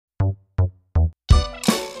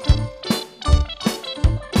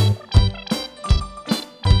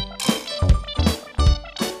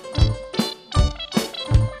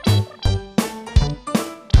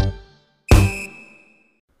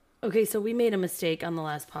Okay, so we made a mistake on the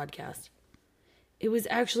last podcast. It was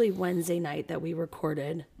actually Wednesday night that we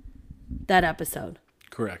recorded that episode.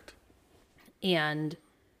 Correct. And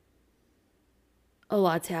a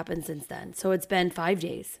lot's happened since then. So it's been 5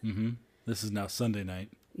 days. Mm-hmm. This is now Sunday night.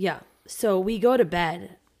 Yeah. So we go to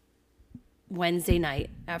bed Wednesday night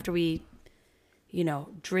after we,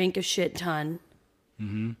 drink a shit ton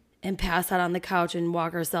and pass out on the couch and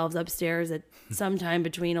walk ourselves upstairs at sometime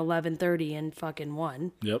between 11:30 and fucking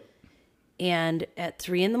 1. Yep. And at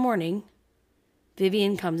 3 a.m,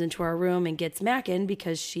 Vivian comes into our room and gets Mackin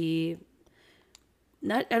because I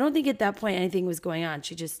don't think at that point anything was going on.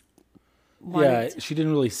 She just wanted she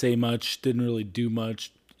didn't really say much, didn't really do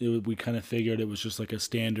much. We kind of figured it was just like a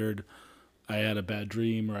standard, I had a bad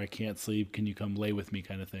dream or I can't sleep, can you come lay with me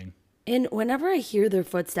kind of thing. And whenever I hear their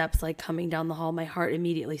footsteps like coming down the hall, my heart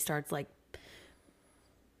immediately starts like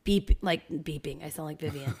beeping. I sound like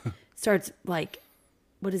Vivian. Starts like,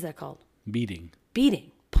 what is that called? Beating,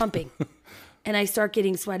 pumping. And I start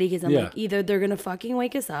getting sweaty because I'm like, either they're going to fucking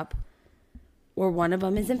wake us up or one of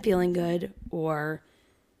them isn't feeling good or,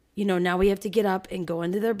 now we have to get up and go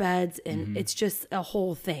into their beds and it's just a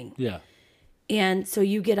whole thing. Yeah. And so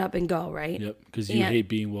you get up and go, right? Yep, because you hate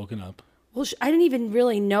being woken up. Well, I didn't even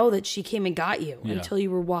really know that she came and got you until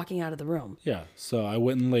you were walking out of the room. Yeah, so I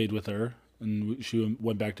went and laid with her, and she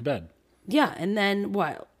went back to bed. Yeah, and then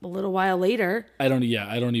what? A little while later. I don't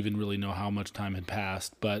even really know how much time had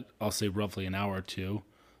passed, but I'll say roughly an hour or two.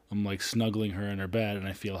 I'm like snuggling her in her bed, and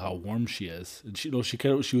I feel how warm she is. And she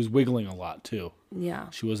was wiggling a lot too. Yeah,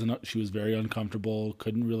 she was very uncomfortable,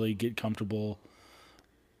 couldn't really get comfortable.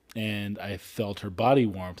 And I felt her body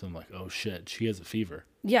warmth. I'm like, oh shit, she has a fever.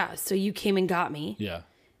 Yeah, so you came and got me. Yeah.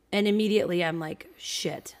 And immediately I'm like,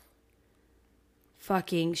 shit.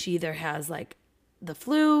 Fucking, she either has like the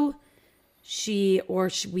flu, we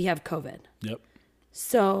have COVID. Yep.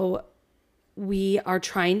 So we are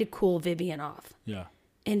trying to cool Vivian off. Yeah.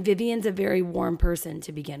 And Vivian's a very warm person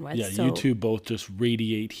to begin with. Yeah, so, you two both just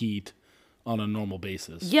radiate heat on a normal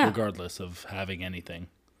basis, regardless of having anything.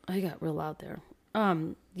 I got real loud there.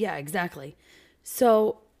 Yeah, exactly.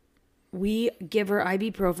 So we give her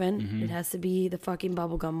ibuprofen. It has to be the fucking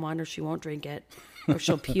bubblegum one or she won't drink it or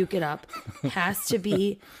she'll puke it up. Has to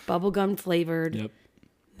be bubblegum flavored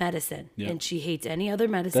medicine. Yep. And she hates any other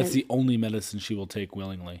medicine. That's the only medicine she will take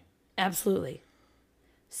willingly. Absolutely.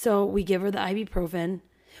 So we give her the ibuprofen.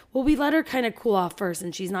 Well, we let her kind of cool off first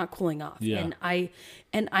and she's not cooling off. Yeah.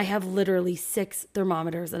 And I have literally 6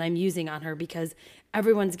 thermometers that I'm using on her because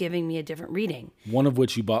everyone's giving me a different reading. One of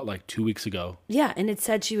which you bought like 2 weeks ago. Yeah, and it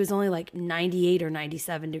said she was only like 98 or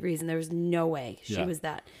 97 degrees and there was no way she was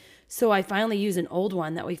that. So I finally used an old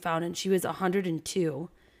one that we found and she was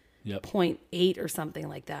 102.8 or something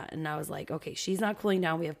like that. And I was like, okay, she's not cooling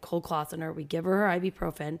down. We have cold cloths on her. We give her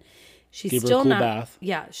ibuprofen. She's still not bath.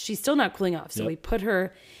 Yeah, she's still not cooling off. So we put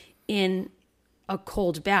her in a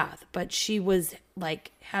cold bath, but she was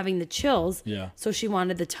like having the chills. Yeah. So she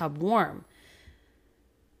wanted the tub warm,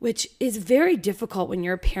 which is very difficult when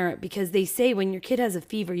you're a parent because they say when your kid has a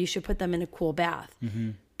fever, you should put them in a cool bath. Mm-hmm.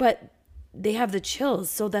 But they have the chills,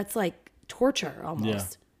 so that's like torture almost. Yeah.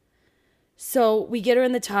 So we get her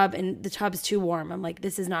in the tub and the tub's too warm. I'm like,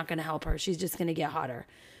 this is not going to help her. She's just going to get hotter.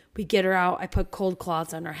 We get her out. I put cold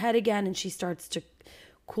cloths on her head again and she starts to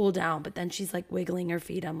cool down. But then she's like wiggling her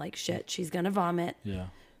feet. I'm like, shit, she's going to vomit. Yeah.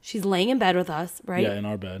 She's laying in bed with us, right? Yeah, in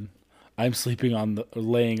our bed. I'm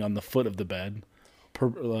laying on the foot of the bed.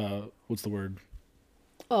 What's the word?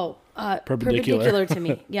 Oh, perpendicular to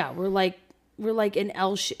me. Yeah, we're like an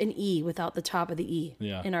an E without the top of the E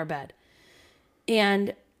in our bed.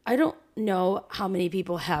 And I don't know how many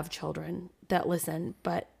people have children that listen,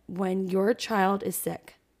 but when your child is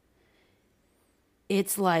sick,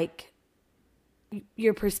 it's like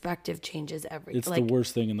your perspective changes everything. It's the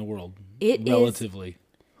worst thing in the world. Relatively.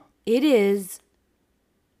 It is.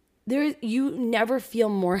 You never feel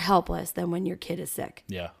more helpless than when your kid is sick.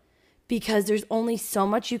 Yeah. Because there's only so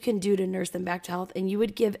much you can do to nurse them back to health, and you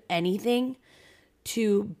would give anything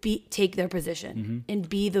to take their position and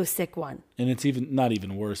be the sick one. And it's not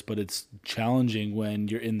even worse, but it's challenging when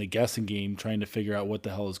you're in the guessing game trying to figure out what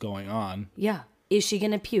the hell is going on. Yeah. Is she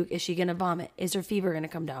going to puke? Is she going to vomit? Is her fever going to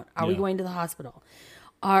come down? Are we going to the hospital?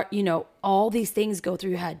 All these things go through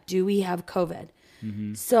your head. Do we have COVID?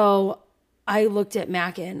 Mm-hmm. So I looked at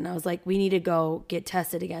Mackin and I was like, we need to go get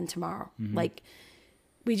tested again tomorrow. Mm-hmm. Like,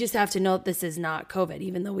 we just have to know that this is not COVID.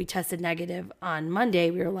 Even though we tested negative on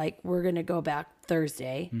Monday, we were like, we're going to go back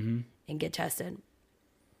Thursday and get tested.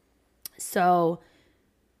 So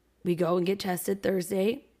we go and get tested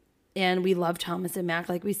Thursday, and we love Thomas and Mac,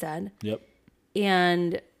 like we said. Yep.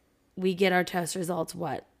 And we get our test results,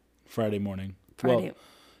 Friday morning. Friday. Well,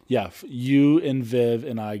 yeah, you and Viv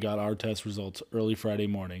and I got our test results early Friday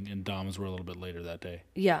morning, and Dom's were a little bit later that day.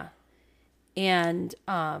 Yeah. And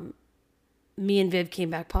me and Viv came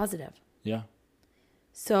back positive. Yeah.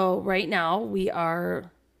 So right now we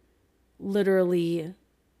are literally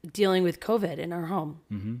dealing with COVID in our home.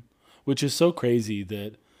 Mm-hmm. Which is so crazy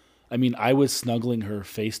that, I mean, I was snuggling her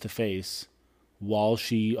face to face while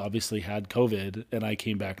she obviously had COVID, and I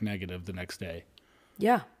came back negative the next day.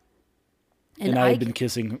 Yeah. And I had been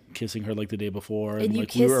kissing her like the day before, and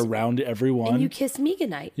like we were around everyone. And you kissed me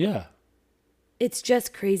goodnight. Yeah. It's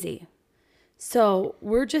just crazy. So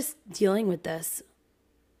we're just dealing with this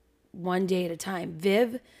one day at a time.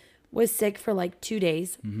 Viv was sick for like 2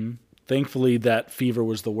 days. Mm-hmm. Thankfully, that fever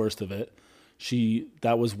was the worst of it.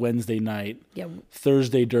 That was Wednesday night. Yeah.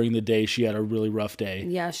 Thursday during the day, she had a really rough day.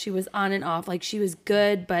 Yeah, she was on and off. Like she was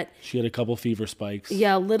good, but she had a couple fever spikes.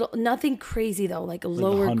 Yeah, nothing crazy though, like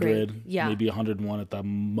lower 100, grade. Yeah. Maybe 101 at the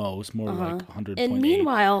most, more like 100.8. And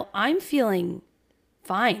meanwhile, I'm feeling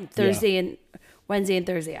fine Wednesday and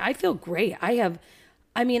Thursday. I feel great. I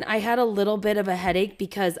had a little bit of a headache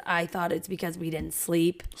because I thought it's because we didn't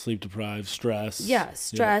sleep. Sleep deprived, stress. Yeah,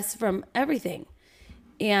 stress from everything.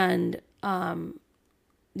 And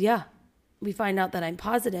we find out that I'm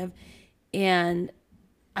positive, and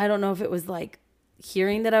I don't know if it was like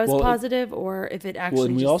hearing that I was positive or if it actually. Well,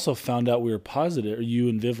 and we also found out we were positive, or you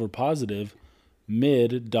and Viv were positive,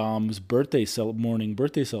 mid Dom's morning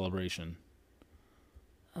birthday celebration.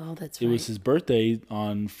 Oh, that's right. It was his birthday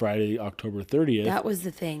on Friday, October 30th. That was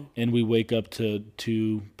the thing. And we wake up to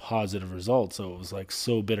 2 positive results, so it was like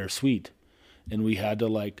so bittersweet, and we had to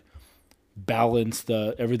like balance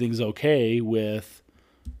the everything's okay with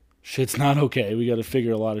shit's not okay. We got to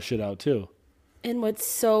figure a lot of shit out too. And what's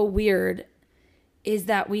so weird is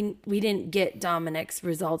that we didn't get Dominic's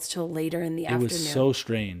results till later in the afternoon. It was so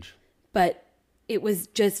strange. But it was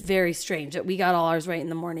just very strange that we got all ours right in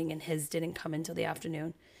the morning and his didn't come until the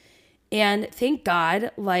afternoon. And thank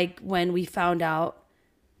God, like when we started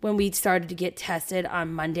to get tested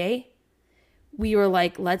on Monday, we were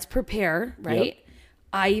like, let's prepare, right? Yep.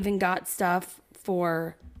 I even got stuff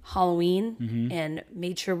for Halloween and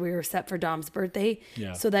made sure we were set for Dom's birthday.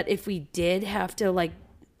 Yeah. So that if we did have to like,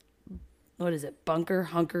 what is it?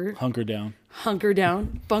 Hunker down,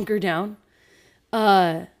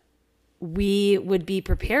 we would be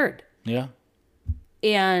prepared. Yeah.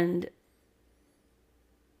 And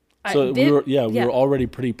we were already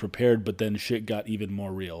pretty prepared, but then shit got even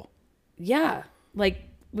more real. Yeah. Like,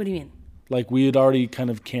 what do you mean? Like we had already kind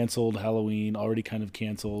of canceled Halloween,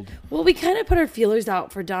 Well, we kind of put our feelers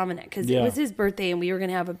out for Dominic because it was his birthday and we were going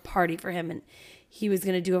to have a party for him, and he was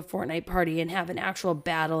going to do a Fortnite party and have an actual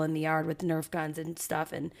battle in the yard with Nerf guns and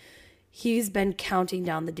stuff. And he's been counting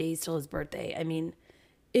down the days till his birthday. I mean,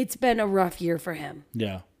 it's been a rough year for him.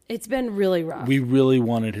 Yeah. It's been really rough. We really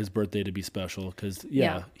wanted his birthday to be special because,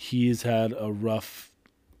 he's had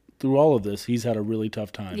through all of this, he's had a really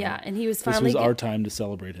tough time. Yeah, and he was finally... This was our time to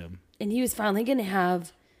celebrate him. And he was finally going to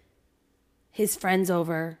have his friends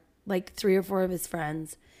over, like 3 or 4 of his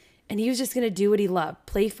friends. And he was just going to do what he loved.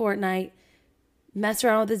 Play Fortnite, mess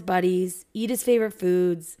around with his buddies, eat his favorite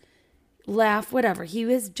foods, laugh, whatever. He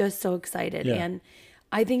was just so excited. Yeah. And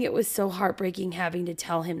I think it was so heartbreaking having to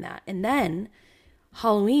tell him that. And then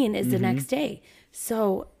Halloween is the next day.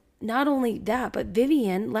 So not only that, but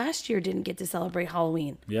Vivian last year didn't get to celebrate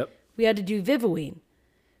Halloween. Yep. We had to do Vivoween,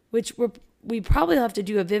 which we probably have to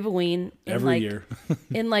do a Vivoween every year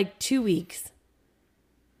in like 2 weeks.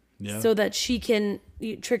 Yeah. So that she can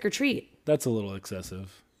trick or treat. That's a little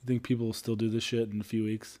excessive. You think people will still do this shit in a few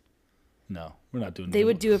weeks? No, we're not doing. They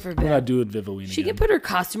would do it for Viv. We're not doing Vivoween. She can put her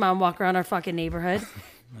costume on, and walk around our fucking neighborhood.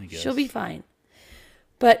 I guess she'll be fine.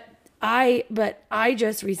 But I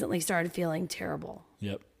just recently started feeling terrible.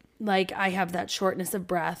 Yep. Like I have that shortness of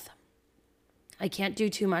breath. I can't do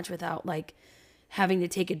too much without like having to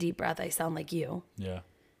take a deep breath. I sound like you. Yeah.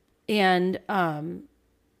 And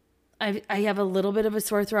I have a little bit of a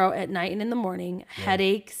sore throat at night and in the morning,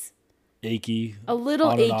 headaches. Achy. A little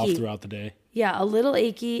on achy. And off throughout the day. Yeah, a little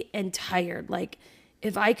achy and tired. Like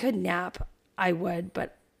if I could nap, I would,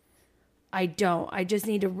 but I don't. I just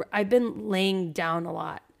need to. I've been laying down a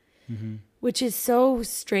lot, which is so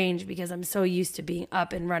strange because I'm so used to being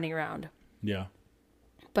up and running around. Yeah.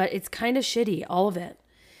 But it's kind of shitty, all of it.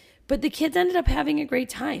 But the kids ended up having a great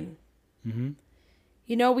time. Mm-hmm.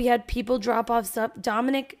 You know, we had people drop off stuff.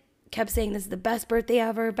 Dominic kept saying this is the best birthday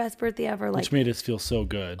ever. Like, which made us feel so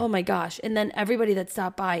good. Oh my gosh. And then everybody that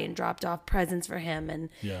stopped by and dropped off presents for him and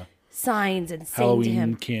signs and sang Halloween to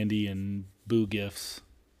him. Candy and boo gifts.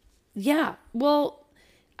 Yeah. Well,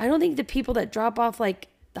 I don't think the people that drop off like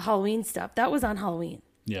the Halloween stuff. That was on Halloween.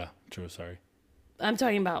 Yeah, true. Sorry. I'm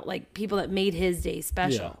talking about like people that made his day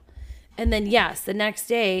special. Yeah. And then, yes, the next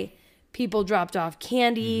day, people dropped off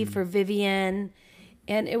candy for Vivian.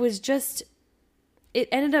 And it was just, it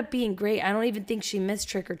ended up being great. I don't even think she missed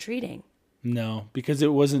trick-or-treating. No, because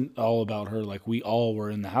it wasn't all about her. Like, we all were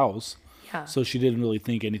in the house. Yeah. So she didn't really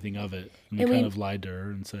think anything of it. And we kind of lied to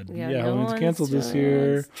her and said, yeah, no Halloween's canceled this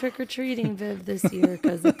year. Trick-or-treating, Viv, this year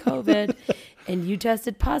because of COVID. And you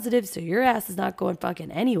tested positive, so your ass is not going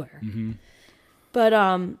fucking anywhere. Mm-hmm. But,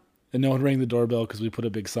 and no one rang the doorbell because we put a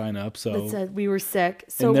big sign up. So that said we were sick.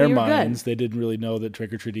 So in their we were minds, good. they didn't really know that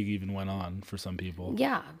trick-or-treating even went on for some people.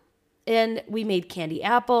 Yeah. And we made candy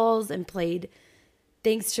apples and played,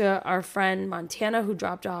 thanks to our friend Montana who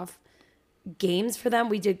dropped off games for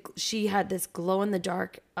them. She had this glow in the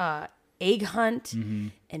dark egg hunt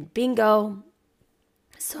and bingo.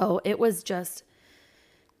 So it was a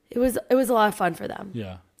lot of fun for them.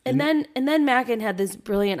 Yeah. And then Mackin had this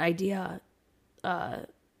brilliant idea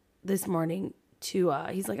this morning to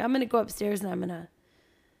he's like, I'm going to go upstairs and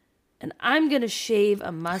I'm going to shave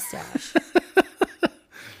a mustache.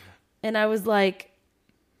 And I was like,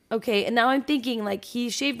 okay. And now I'm thinking like he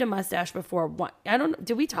shaved a mustache before. I don't know.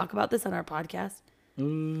 Did we talk about this on our podcast?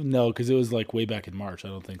 No, because it was like way back in March. I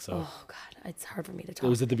don't think so. Oh God, it's hard for me to talk. It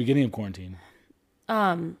was at the beginning of quarantine.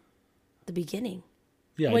 The beginning.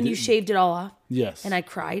 Yeah. When you shaved it all off. Yes. And I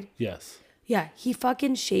cried. Yes. Yeah. He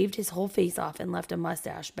fucking shaved his whole face off and left a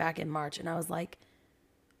mustache back in March. And I was like,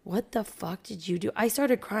 what the fuck did you do? I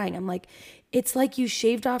started crying. I'm like, it's like you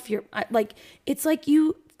shaved off it's like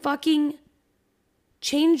you fucking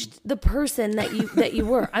changed the person that you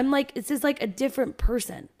were. I'm like, this is like a different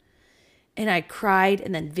person. And I cried,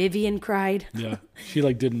 and then Vivian cried. Yeah. She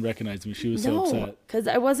like didn't recognize me. She was so upset. Because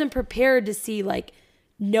I wasn't prepared to see like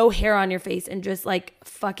no hair on your face and just like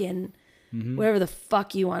fucking whatever the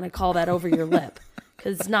fuck you want to call that over your lip.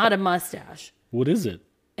 Because it's not a mustache. What is it?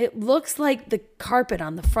 It looks like the carpet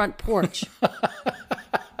on the front porch.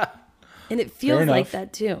 And it feels like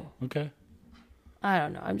that too. Okay. I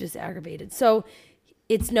don't know. I'm just aggravated. So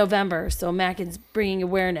it's November. So Mackin's bringing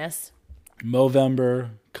awareness.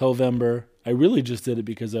 Movember, Covember. I really just did it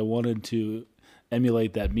because I wanted to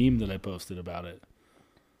emulate that meme that I posted about it.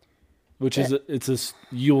 Which is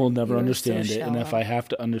you will never understand it. And if I have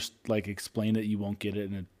to explain it, you won't get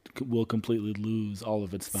it. And it will completely lose all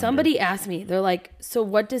of its thunder. Somebody asked me, they're like, so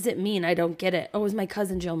what does it mean? I don't get it. Oh, it was my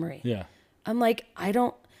cousin Jill Marie. Yeah. I'm like, I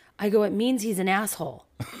go, it means he's an asshole.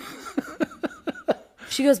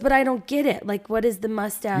 She goes, but I don't get it. Like, what is the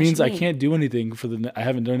mustache mean? I can't do anything I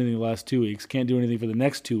haven't done anything the last 2 weeks. Can't do anything for the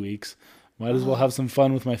next 2 weeks. Might as well have some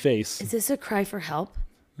fun with my face. Is this a cry for help?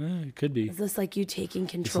 It could be. Is this like you taking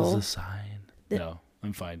control? This is a sign. No,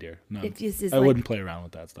 I'm fine, dear. No, I wouldn't play around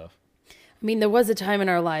with that stuff. I mean, there was a time in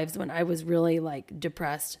our lives when I was really like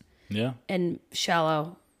depressed. Yeah. And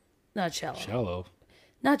shallow. Not shallow. Shallow.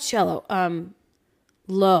 Not shallow.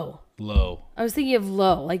 Low. Low. I was thinking of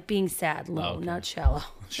low, like being sad. Low, not shallow.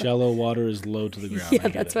 Shallow water is low to the ground. Yeah,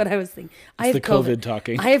 that's what I was thinking. I have the COVID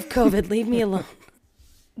talking. I have COVID. Leave me alone.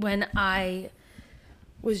 When I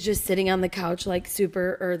was just sitting on the couch, like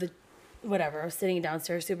I was sitting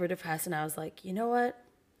downstairs super depressed, and I was like, you know what?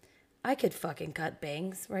 I could fucking cut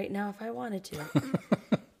bangs right now if I wanted to.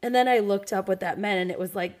 And then I looked up what that meant, and it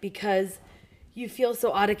was like, because you feel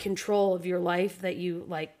so out of control of your life that you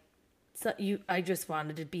like, I just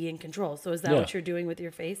wanted to be in control. So is that what you're doing with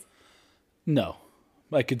your face? No.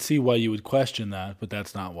 I could see why you would question that, but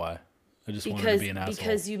that's not why. I just wanted to be an asshole.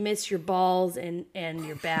 Because you miss your balls and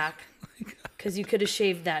your back. Because you could have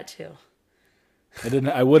shaved that too.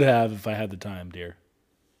 I would have if I had the time, dear.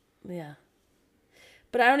 Yeah.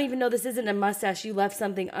 But I don't even know this isn't a mustache. You left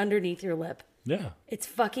something underneath your lip. Yeah. It's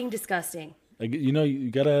fucking disgusting.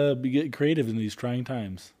 You gotta get creative in these trying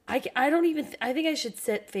times. I think I should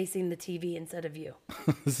sit facing the TV instead of you.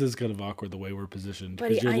 This is kind of awkward the way we're positioned.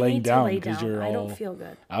 But you're laying down because you're all I don't feel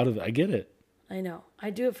good. Out of it. I get it. I know.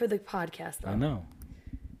 I do it for the podcast, though. I know.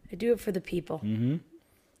 I do it for the people. Mm-hmm.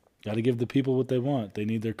 Got to give the people what they want. They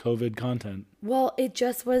need their COVID content. Well, it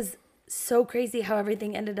just was so crazy how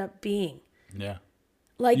everything ended up being. Yeah.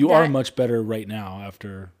 Like you are much better right now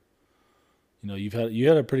after, you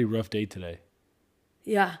had a pretty rough day today.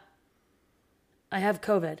 Yeah. I have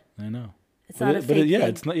COVID. I know. It's not a fake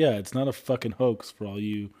thing. It's not a fucking hoax for all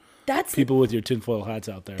you people with your tinfoil hats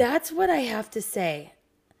out there. That's what I have to say.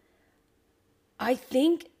 I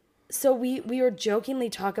think so. We were jokingly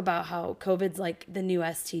talk about how COVID's like the new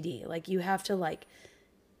STD. Like you have to like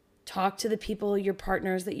talk to the people, your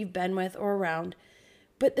partners that you've been with or around,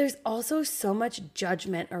 but there's also so much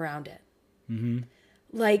judgment around it. Mm-hmm.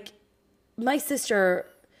 Like my sister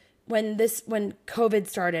when COVID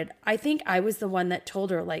started, I think I was the one that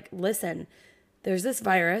told her, like, listen, there's this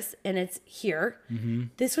virus and it's here. Mm-hmm.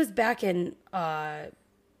 This was back in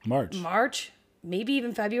March, maybe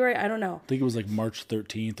even February. I don't know. I think it was like March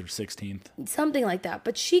 13th or 16th. Something like that.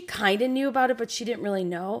 But she kind of knew about it, but she didn't really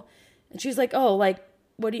know. And she was like, oh, like,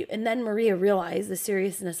 what do you, and then Maria realized the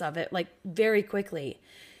seriousness of it, like, very quickly.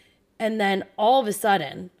 And then all of a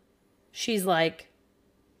sudden, she's like,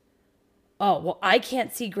 oh, well, I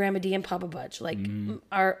can't see Grandma Dee and Papa Butch. Like,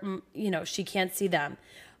 she can't see them.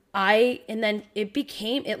 And then it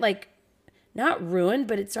became, it like, not ruined,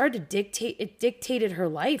 but it started to dictated her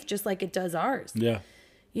life just like it does ours. Yeah.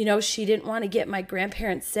 She didn't want to get my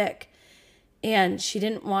grandparents sick. And she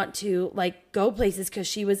didn't want to, like, go places because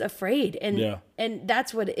she was afraid. And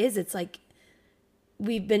that's what it is. It's like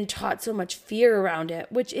we've been taught so much fear around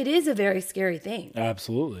it, which it is a very scary thing.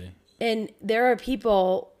 Absolutely. And there are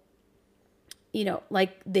people,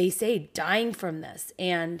 like they say, dying from this.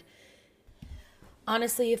 And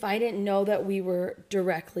honestly, if I didn't know that we were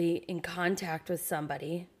directly in contact with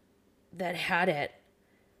somebody that had it,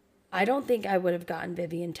 I don't think I would have gotten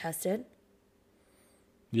Vivian tested.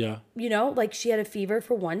 Yeah. Like she had a fever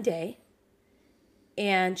for one day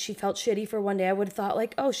and she felt shitty for one day. I would have thought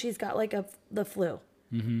like, oh, she's got like the flu.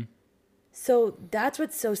 Mm-hmm. So that's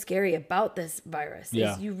what's so scary about this virus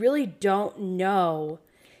is you really don't know.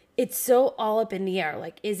 It's so all up in the air.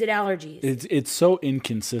 Like, is it allergies? It's so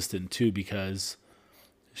inconsistent too, because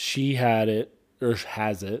she had it or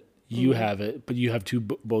has it, you have it, but you have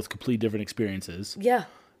both completely different experiences. Yeah.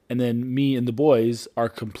 And then me and the boys are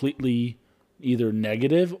completely either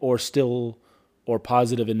negative or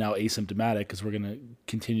positive and now asymptomatic because we're going to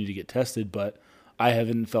continue to get tested. But I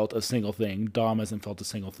haven't felt a single thing. Dom hasn't felt a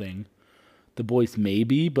single thing. The boys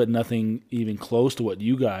maybe, but nothing even close to what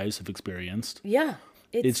you guys have experienced. Yeah.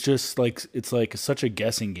 It's just like, it's like such a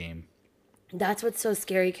guessing game. That's what's so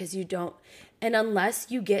scary because you don't, and unless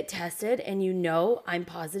you get tested and I'm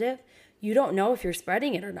positive, you don't know if you're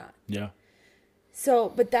spreading it or not. Yeah. So,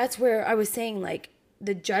 but that's where I was saying like,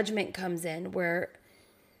 the judgment comes in where,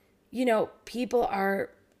 people are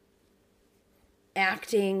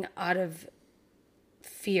acting out of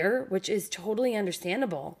fear, which is totally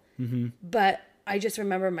understandable. Mm-hmm. But I just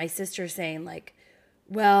remember my sister saying like,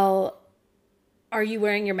 well, are you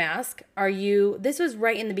wearing your mask? This was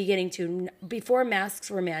right in the beginning too, before masks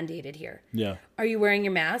were mandated here. Yeah. Are you wearing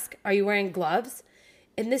your mask? Are you wearing gloves?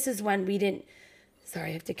 And this is when we didn't, sorry,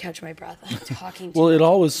 I have to catch my breath. I'm talking well, it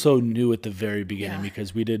all was so new at the very beginning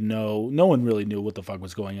because we didn't know, no one really knew what the fuck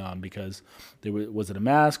was going on because was it a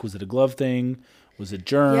mask? Was it a glove thing? Was it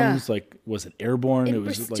germs? Yeah. Like, was it airborne? And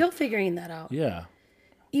we're still figuring that out. Yeah.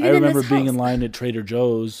 Even I remember being in line at Trader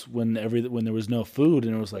Joe's when there was no food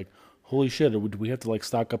and it was like, holy shit, do we have to like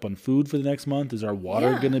stock up on food for the next month? Is our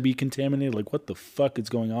water going to be contaminated? Like, what the fuck is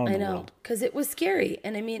going on in the world? Because it was scary.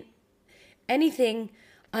 And I mean, anything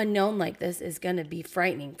unknown like this is going to be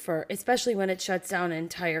frightening especially when it shuts down an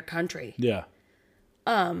entire country. Yeah.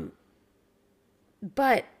 But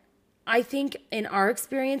I think in our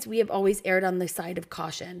experience, we have always erred on the side of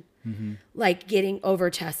caution, like getting over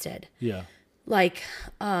tested. Yeah. Like,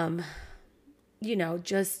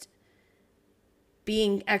 just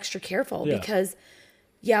being extra careful because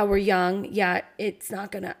we're young. Yeah.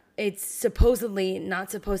 It's supposedly not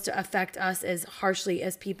supposed to affect us as harshly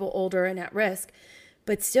as people older and at risk.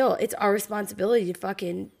 But still, it's our responsibility to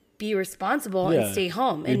fucking be responsible and stay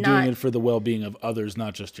home. You're doing it for the well-being of others,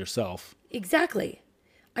 not just yourself. Exactly.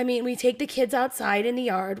 I mean, we take the kids outside in the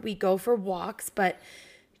yard. We go for walks, but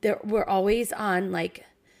we're always on, like,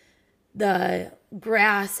 the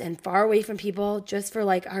grass and far away from people just for,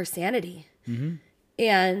 like, our sanity. Mm-hmm.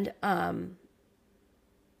 And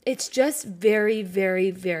it's just very, very,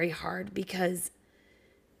 very hard because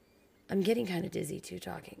I'm getting kind of dizzy, too,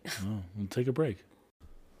 talking. Oh, we'll take a break.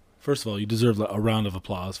 First of all, you deserve a round of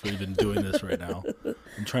applause for even doing this right now.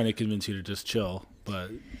 I'm trying to convince you to just chill,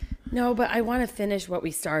 but... No, but I want to finish what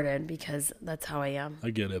we started because that's how I am.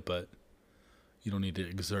 I get it, but you don't need to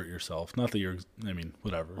exert yourself. Not that you're... I mean,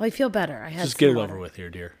 whatever. Well, I feel better. Just get it over with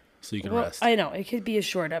here, dear, so you can rest. I know. It could be a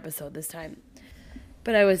short episode this time.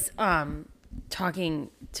 But I was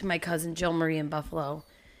talking to my cousin Jill Marie in Buffalo,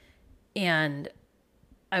 and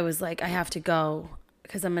I was like, I have to go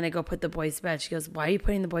because I'm going to go put the boys to bed. She goes, why are you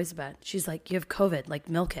putting the boys to bed? She's like, you have COVID. Like,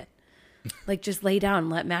 milk it. Like, just lay down and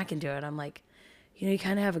let Mackin do it. I'm like, you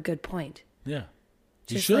kind of have a good point. Yeah.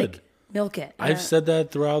 You just should. Like, milk it. I've said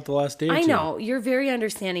that throughout the last day or two. I know. You're very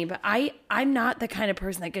understanding, but I'm not the kind of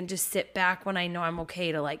person that can just sit back when I know I'm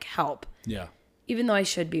okay to, like, help. Yeah. Even though I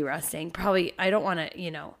should be resting. Probably, I don't want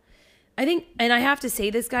to, I think, and I have to say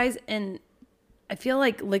this, guys, and I feel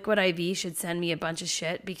like Liquid IV should send me a bunch of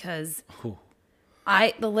shit because Ooh.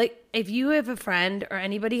 if you have a friend or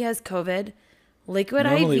anybody has COVID, Liquid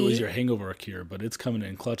Normally IV. it was your hangover cure, but it's coming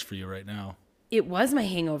in clutch for you right now. It was my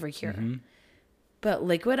hangover cure. But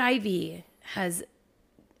Liquid IV has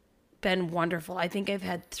been wonderful. I think I've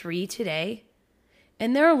had 3 today.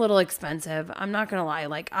 And they're a little expensive. I'm not going to lie.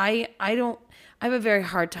 Like I have a very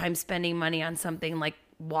hard time spending money on something like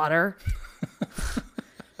water.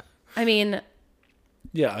 I mean,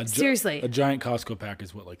 yeah, seriously. A giant Costco pack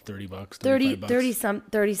is what, like $30,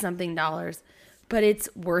 30 something dollars. But it's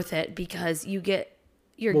worth it because you're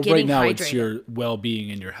well, getting right now hydrated. it's your well-being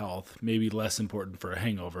and your health. Maybe less important for a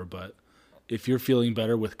hangover, but if you're feeling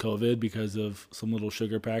better with COVID because of some little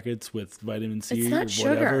sugar packets with vitamin C It's or not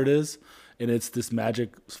whatever sugar. it is, and it's this magic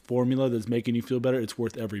formula that's making you feel better, it's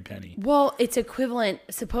worth every penny. Well, it's equivalent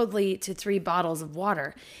supposedly to 3 bottles of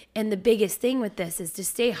water. And the biggest thing with this is to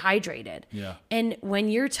stay hydrated. Yeah. And when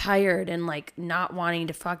you're tired and like not wanting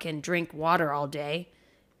to fucking drink water all day,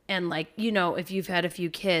 and like, you know, if you've had a few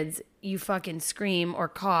kids, you fucking scream or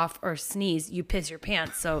cough or sneeze, you piss your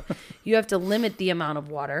pants. So you have to limit the amount of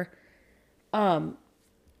water.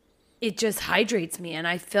 It just hydrates me, and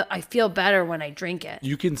I feel better when I drink it.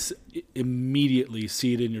 You can immediately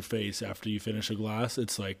see it in your face after you finish a glass.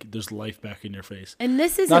 It's like there's life back in your face. And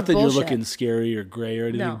this isn't not that bullshit. you're looking scary or gray or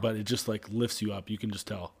anything, No. but it just like lifts you up. You can just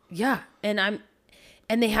tell. Yeah, and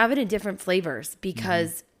they have it in different flavors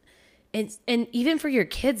because it's, and even for your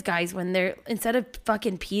kids, guys, when they're instead of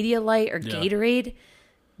fucking Pedialyte or Gatorade,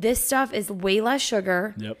 this stuff is way less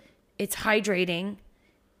sugar. Yep. It's hydrating.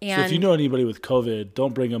 And So if you know anybody with COVID,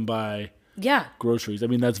 don't bring them by yeah, groceries. I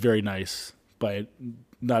mean, that's very nice by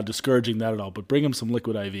not discouraging that at all, but bring them some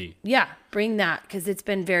Liquid IV. yeah, bring that because it's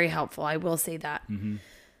been very helpful. I will say that.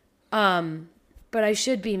 But I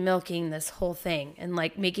should be milking this whole thing and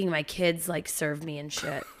like making my kids like serve me and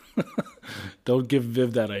shit. Don't give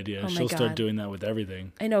Viv that idea. Oh my She'll start God. doing that with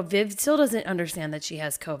everything. I know Viv still doesn't understand that she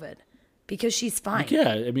has COVID because she's fine. Yeah,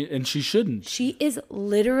 I mean, and she shouldn't. She is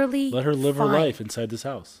literally Let her live her fine. life inside this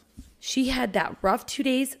house. She had that rough 2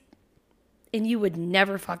 days, and you would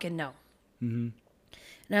never fucking know. And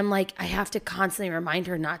I'm like, I have to constantly remind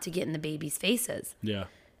her not to get in the baby's faces Yeah.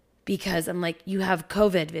 because I'm like, you have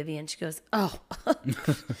COVID, Vivian. She goes, oh,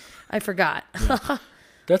 I forgot.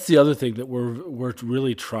 That's the other thing that we're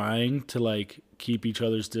really trying to like keep each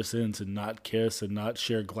other's distance and not kiss and not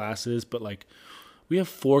share glasses, but like we have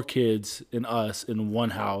 4 kids and us in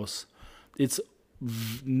one house. It's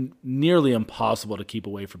nearly impossible to keep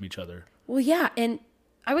away from each other. Well, yeah, and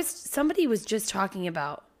somebody was just talking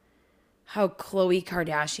about how Khloe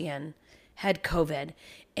Kardashian had COVID,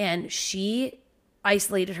 and she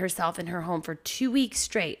isolated herself in her home for 2 weeks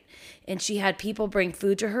straight, and she had people bring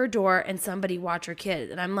food to her door and somebody watch her kid.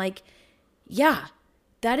 And I'm like, yeah,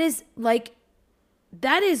 that is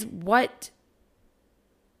what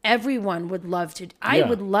everyone would love to. I Yeah.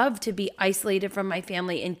 would love to be isolated from my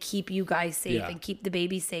family and keep you guys safe Yeah. and keep the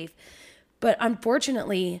baby safe. But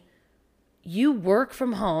unfortunately, you work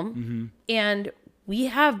from home and we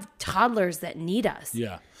have toddlers that need us.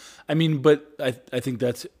 Yeah. I mean, but I think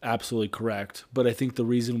that's absolutely correct. But I think the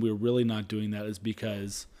reason we're really not doing that is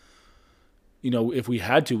because, you know, if we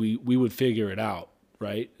had to, we would figure it out,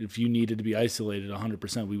 right? If you needed to be isolated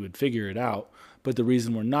 100%, we would figure it out. But the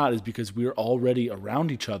reason we're not is because we're already around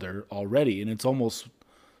each other already. And it's almost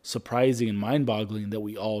surprising and mind-boggling that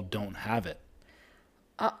we all don't have it.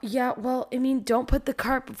 Yeah, well, I mean, don't put the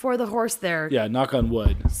cart before the horse there. Yeah, knock on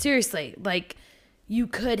wood. Seriously, like you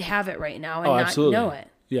could have it right now and Oh, not absolutely. know it.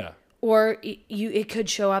 Yeah. Or it could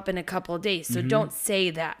show up in a couple of days. So don't say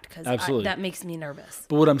that because Absolutely. that makes me nervous.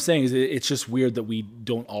 But what I'm saying is it's just weird that we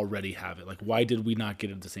don't already have it. Like, why did we not get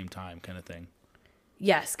it at the same time kind of thing?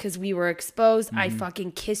 Yes, because we were exposed. I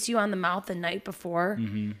fucking kiss you on the mouth the night before.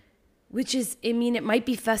 Which is, I mean, it might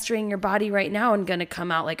be festering your body right now and going to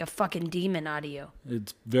come out like a fucking demon out of you.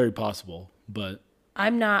 It's very possible, but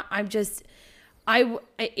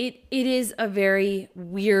it is a very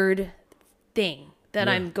weird thing that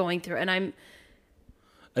Yeah. I'm going through. And I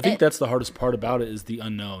think that's the hardest part about it is the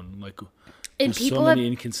unknown. Like, there's so people many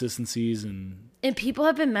inconsistencies and people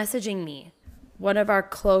have been messaging me. One of our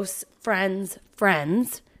close friends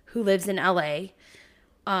who lives in LA,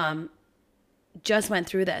 just went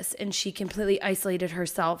through this, and she completely isolated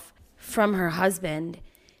herself from her husband,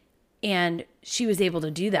 and she was able to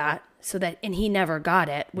do that and he never got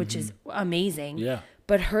it, which is amazing. Yeah.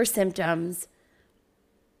 But her symptoms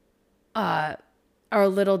are a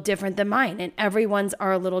little different than mine, and everyone's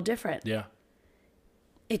are a little different. yeah.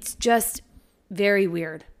 It's just very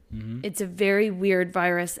weird. It's a very weird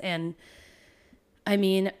virus, and I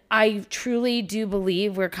mean, I truly do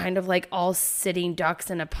believe we're kind of like all sitting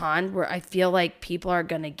ducks in a pond where I feel like people are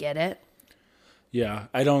going to get it. Yeah,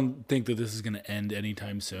 I don't think that this is going to end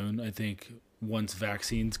anytime soon. I think once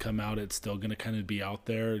vaccines come out, it's still going to kind of be out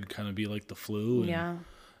there and kind of be like the flu. And Yeah.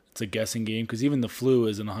 it's a guessing game because even the flu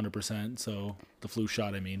isn't 100%. So the flu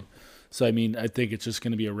shot, I mean. So, I mean, I think it's just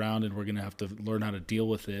going to be around and we're going to have to learn how to deal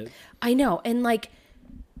with it. I know. And like,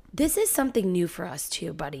 this is something new for us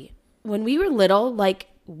too, buddy. When we were little, like,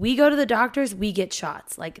 we go to the doctors, we get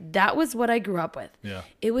shots. Like, that was what I grew up with. Yeah.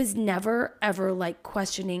 It was never, ever like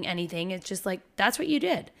questioning anything. It's just like, that's what you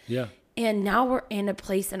did. Yeah. And now we're in a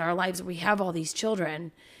place in our lives where we have all these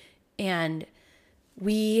children and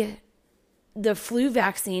the flu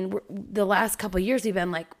vaccine, the last couple of years, we've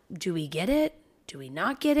been like, do we get it? Do we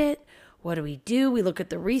not get it? What do we do? We look at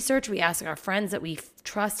the research. We ask our friends that we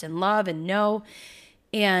trust and love and know.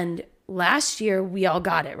 And last year, we all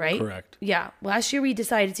got it, right? Correct. Yeah. Last year, we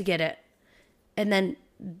decided to get it. And then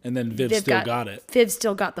Viv still got it. Viv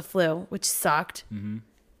still got the flu, which sucked. Mm-hmm.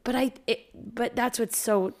 But that's what's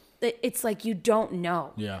so... It's like you don't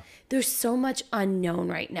know. Yeah. There's so much unknown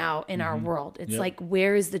right now in our world. It's like,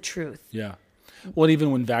 where is the truth? Yeah. Well,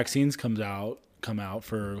 even when vaccines come out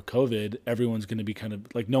for COVID, everyone's going to be kind of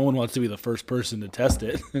like, no one wants to be the first person to test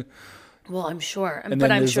it. Well, I'm sure. And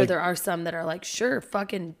but I'm there's sure like, there are some that are like, sure,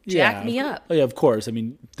 fucking jack me up. Oh, yeah, of course. I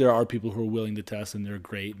mean, there are people who are willing to test and they're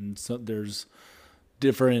great. And so there's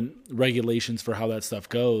different regulations for how that stuff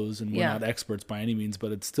goes. And we're not experts by any means,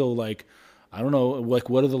 but it's still like, I don't know, like,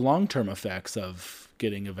 what are the long-term effects of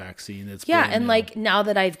getting a vaccine? That's and like, now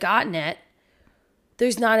that I've gotten it,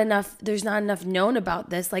 there's not enough known about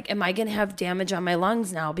this. Like, am I going to have damage on my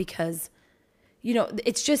lungs now? Because, you know,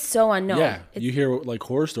 it's just so unknown. Yeah, you hear like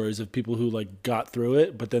horror stories of people who like got through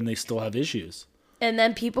it, but then they still have issues. And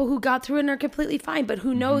then people who got through it and are completely fine. But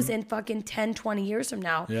who knows in fucking 10, 20 years from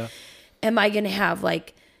now, am I going to have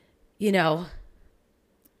like, you know,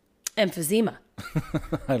 emphysema?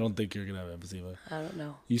 I don't think you're gonna have emphysema. I don't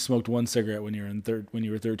know. You smoked one cigarette when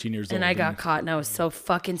you were 13 years old, and I got caught, and I was so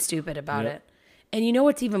fucking stupid about it. And you know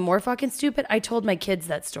what's even more fucking stupid? I told my kids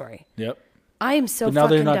that story. Yep. I am so. But now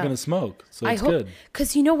fucking they're not dumb. gonna smoke, so I it's hope, good.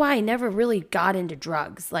 Because you know why? I never really got into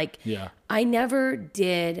drugs. Like, I never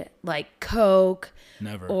did like coke.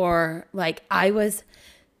 Never. Or like I was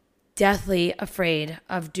deathly afraid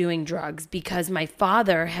of doing drugs because my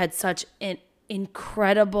father had such an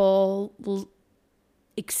incredible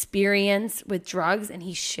experience with drugs, and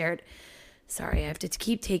he shared. Sorry, I have to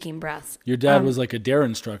keep taking breaths. Your dad was like a dare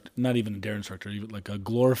instructor, not even a dare instructor, even like a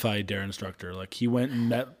glorified dare instructor. Like he went and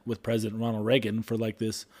met with President Ronald Reagan for like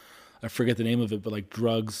this, I forget the name of it, but like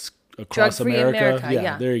drugs across America.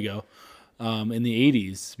 Yeah, there you go. In the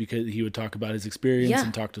 80s, because he would talk about his experience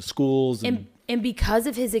and talk to schools. And because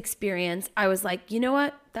of his experience, I was like, you know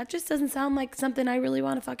what? That just doesn't sound like something I really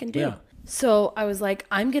want to fucking do. Yeah. So I was like,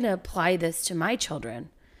 I'm going to apply this to my children.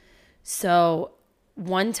 So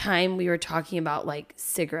one time we were talking about like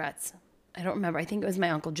cigarettes. I don't remember. I think it was my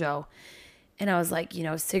Uncle Joe. And I was like, you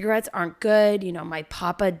know, cigarettes aren't good. You know, my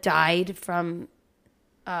papa died from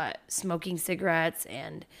smoking cigarettes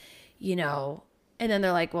and, you know, and then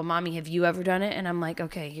they're like, well, mommy, have you ever done it? And I'm like,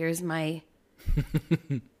 okay, here's my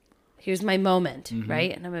moment,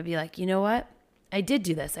 right? And I'm going to be like, you know what? I did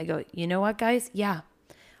do this. I go, you know what, guys? Yeah,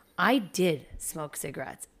 I did smoke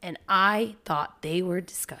cigarettes and I thought they were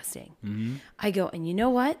disgusting. I go, and you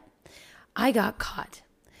know what? I got caught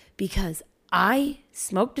because I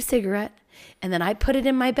smoked a cigarette and then I put it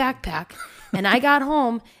in my backpack and I got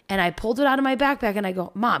home and I pulled it out of my backpack and I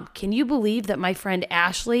go, Mom, can you believe that my friend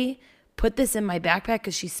Ashley put this in my backpack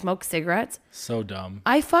because she smoked cigarettes? So dumb.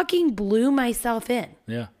 I fucking blew myself in.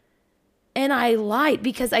 Yeah. And I lied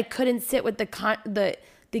because I couldn't sit with the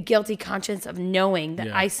guilty conscience of knowing that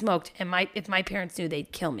I smoked, and if my parents knew,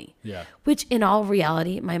 they'd kill me. Yeah. Which in all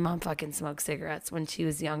reality, my mom fucking smoked cigarettes when she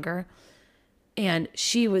was younger. And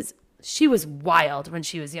she was wild when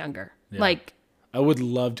she was younger. Yeah. Like, I would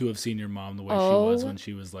love to have seen your mom the way she was when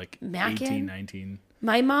she was like 18, 19.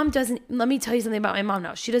 My mom doesn't, let me tell you something about my mom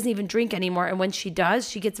now. She doesn't even drink anymore. And when she does,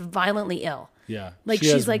 she gets violently ill. Yeah. Like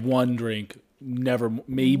she's has like one drink, never,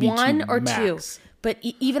 maybe one two, or max. 2. But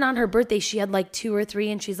even on her birthday, she had like 2 or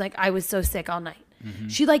 3, and she's like, I was so sick all night.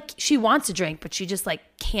 She wants to drink, but she just like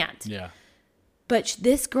can't. Yeah. But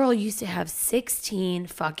this girl used to have 16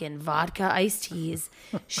 fucking vodka iced teas.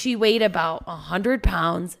 She weighed about 100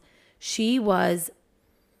 pounds. She was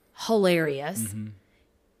hilarious.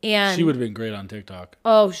 And she would have been great on TikTok.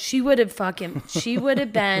 Oh, she would have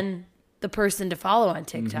been the person to follow on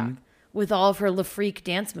TikTok with all of her La Freak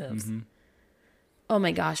dance moves. Oh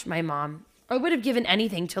my gosh, my mom. I would have given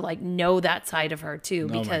anything to like know that side of her too,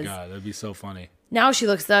 Oh my because God, that'd be so funny. now she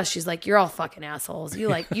looks at us. She's like, "You're all fucking assholes.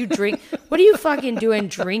 You drink. What are you fucking doing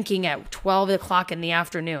drinking at 12 o'clock in the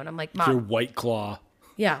afternoon?" I'm like, Your "Mom, White Claw.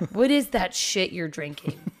 yeah, what is that shit you're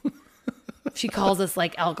drinking?" She calls us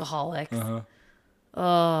like alcoholics.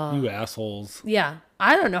 You assholes. Yeah,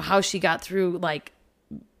 I don't know how she got through like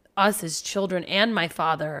us as children and my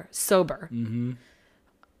father sober. Mm-hmm.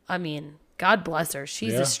 I mean, God bless her.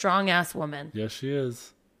 She's a strong ass woman. Yes, she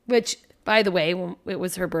is. Which, by the way, when it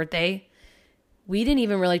was her birthday, we didn't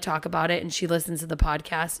even really talk about it, and she listens to the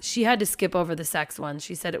podcast. She had to skip over the sex one.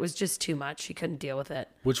 She said it was just too much. She couldn't deal with it.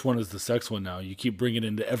 Which one is the sex one now? You keep bringing it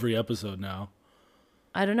into every episode now.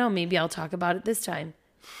 I don't know. Maybe I'll talk about it this time.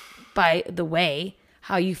 By the way,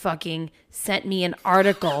 how you fucking sent me an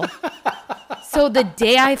article. So the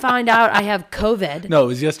day I found out I have COVID. No, it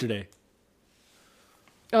was yesterday.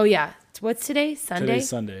 Oh, yeah. What's today? Sunday? Today's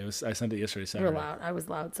Sunday. I sent it yesterday, Saturday. You were loud. I was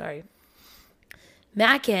loud. Sorry.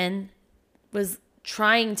 Mackin was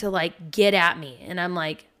trying to like get at me. And I'm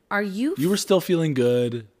like, are you? You were still feeling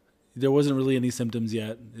good. There wasn't really any symptoms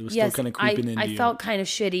yet. It was Yes, still kind of creeping into you. I felt kind of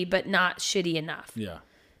shitty, but not shitty enough. Yeah.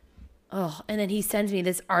 Oh, and then he sends me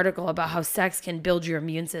this article about how sex can build your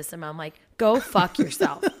immune system. I'm like, go fuck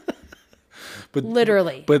yourself. But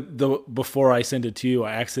Literally. But before I sent it to you,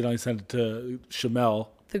 I accidentally sent it to Shamel.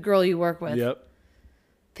 The girl you work with. Yep.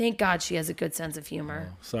 Thank God she has a good sense of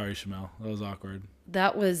humor. Oh, sorry, Shamel. That was awkward.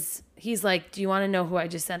 He's like, do you want to know who I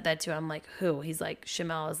just sent that to? I'm like, who? He's like,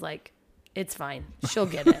 Shamel is like, it's fine. She'll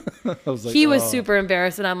get it. I was like, He was super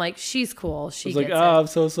embarrassed, and I'm like, she's cool. She I was like, gets it. I'm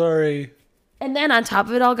so sorry. And then on top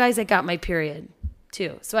of it all, guys, I got my period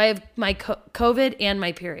too. So I have my COVID and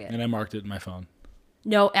my period. And I marked it in my phone.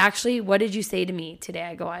 No, actually, what did you say to me today?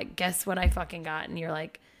 I go, I guess what I fucking got. And you're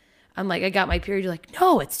like, I'm like, I got my period. You're like,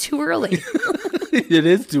 no, it's too early. It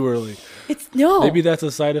is too early. No. Maybe that's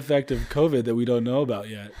a side effect of COVID that we don't know about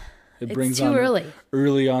yet. It brings too on early.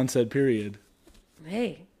 Early onset period.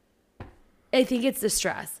 Hey, I think it's the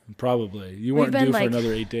stress. Probably. You weren't due for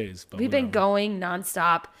another 8 days. But we've been going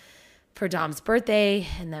nonstop for Dom's birthday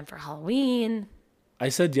and then for Halloween. I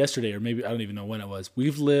said yesterday, or maybe I don't even know when it was,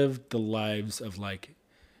 we've lived the lives of like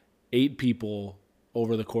 8 people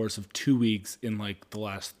over the course of 2 weeks in like the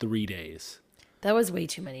last 3 days. That was way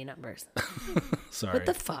too many numbers. Sorry. What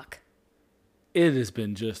the fuck? It has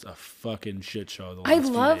been just a fucking shit show the last I few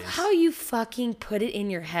love days. how you fucking put it in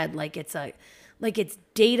your head like it's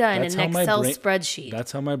data in That's an how my Excel brain- spreadsheet.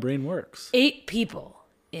 That's how my brain works. 8 people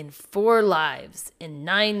in 4 lives in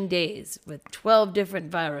 9 days with 12 different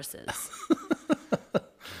viruses.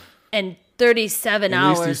 And 37 At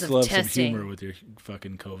least you hours still of have some testing. humor with your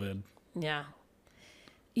fucking COVID. Yeah.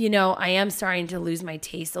 You know, I am starting to lose my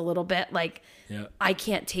taste a little bit. Like, Yeah. I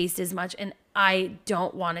can't taste as much, and I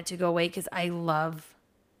don't want it to go away because I love.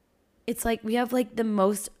 It's like we have like the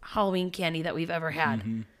most Halloween candy that we've ever had,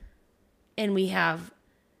 Mm-hmm. and we have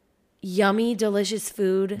yummy, delicious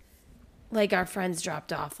food. Like our friends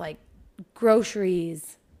dropped off like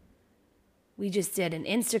groceries. We just did an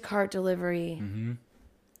Instacart delivery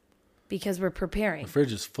because we're preparing. The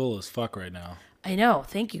fridge is full as fuck right now. I know.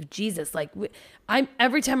 Thank you, Jesus. Like I'm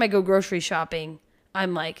every time I go grocery shopping,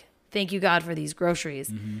 I'm like, thank you God for these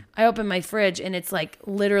groceries. I open my fridge and it's like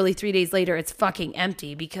literally 3 days later, it's fucking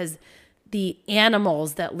empty because the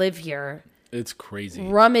animals that live here It's crazy.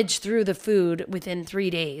 rummage through the food within 3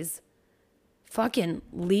 days. Fucking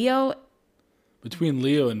Leo. Between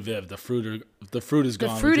Leo and Viv, the fruit is gone. The fruit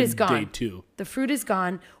within is gone. Day 2. The fruit is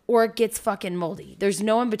gone or it gets fucking moldy. There's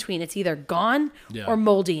no in between. It's either gone Yeah. or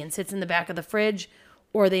moldy and sits in the back of the fridge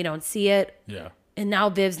or they don't see it. Yeah. And now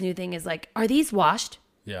Viv's new thing is like, are these washed?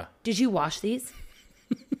 Yeah. Did you wash these?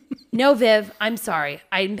 No, Viv, I'm sorry.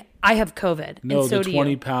 I have COVID. No, and so the do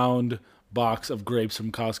 20-pound box of grapes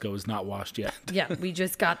from Costco is not washed yet. you. Yeah, we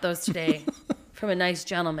just got those today from a nice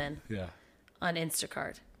gentleman Yeah. on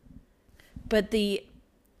Instacart. But the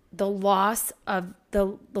loss of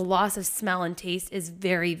the loss of smell and taste is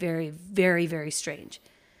very, very, very, very strange.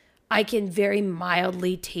 I can very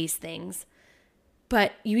mildly taste things.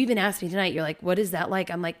 But you even asked me tonight, you're like, what is that like?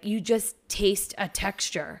 I'm like, you just taste a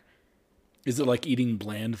texture. Is it like eating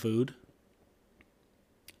bland food?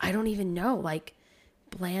 I don't even know. Like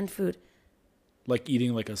bland food. Like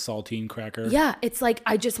eating like a saltine cracker? Yeah, it's like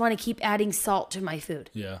I just want to keep adding salt to my food.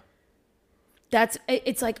 Yeah.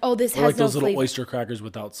 It's like, oh, this Or has like no those little flavor. oyster crackers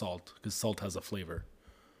without salt, because salt has a flavor.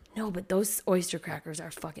 No, but those oyster crackers are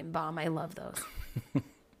fucking bomb. I love those.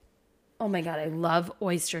 Oh my God, I love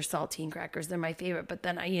oyster saltine crackers. They're my favorite. But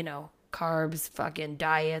then carbs, fucking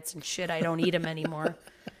diets and shit. I don't eat them anymore.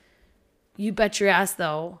 You bet your ass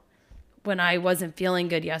though. when I wasn't feeling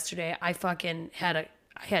good yesterday, I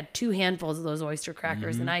had 2 handfuls of those oyster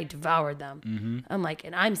crackers and I devoured them. I'm like,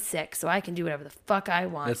 and I'm sick, so I can do whatever the fuck I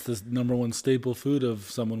want. That's the number one staple food of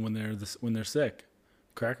someone when they're sick.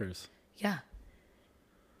 Crackers. Yeah.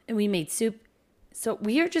 And we made soup. So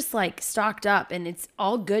we are just like stocked up and it's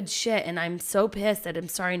all good shit. And I'm so pissed that I'm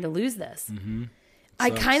starting to lose this. I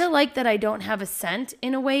kind of like that I don't have a scent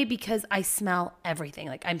in a way because I smell everything.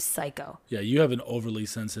 Like I'm psycho. Yeah, you have an overly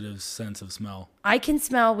sensitive sense of smell. I can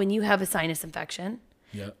smell when you have a sinus infection.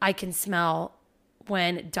 Yeah. I can smell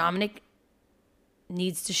when Dominic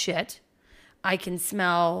needs to shit. I can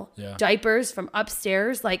smell diapers from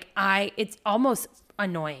upstairs. Like it's almost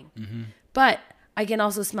annoying. But I can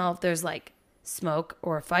also smell if there's like smoke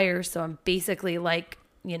or a fire. So I'm basically like,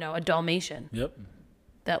 a Dalmatian. Yep.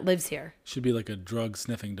 That lives here. Should be like a drug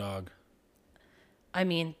sniffing dog. I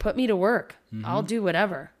mean, put me to work. I'll do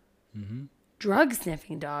whatever. Drug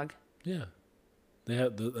sniffing dog. Yeah.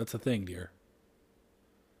 That's a thing, dear.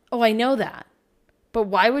 Oh, I know that. But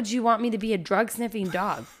why would you want me to be a drug sniffing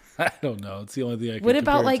dog? I don't know. It's the only thing I can What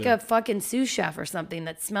about compare it like to. a fucking sous chef or something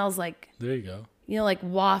that smells like, There you go. like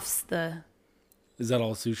wafts the... Is that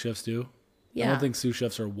all sous chefs do? Yeah. I don't think sous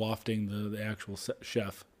chefs are wafting the actual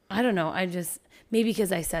chef. I don't know. Maybe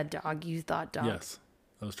because I said dog, you thought dog. Yes.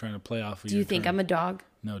 I was trying to play off of Do you think I'm a dog?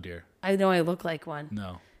 No, dear. I know I look like one.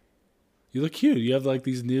 No. You look cute. You have like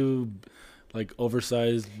these new, like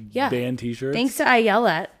oversized band t-shirts. Thanks to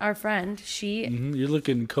Ayala, our friend. You're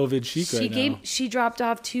looking COVID chic right now. She dropped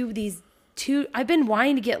off two. I've been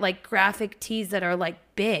wanting to get like graphic tees that are like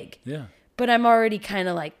big. Yeah. But I'm already kind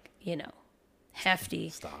of like, hefty.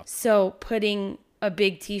 Stop. So putting a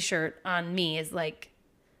big t-shirt on me is like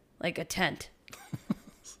a tent.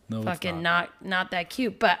 No, Fucking it's not that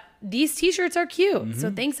cute. But these t-shirts are cute.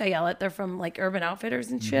 So thanks, Ayala. They're from like Urban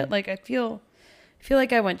Outfitters and shit. Like I feel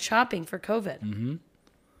like I went shopping for COVID.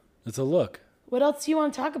 It's a look. What else do you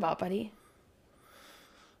want to talk about, buddy?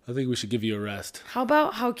 I think we should give you a rest. How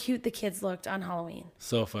about how cute the kids looked on Halloween?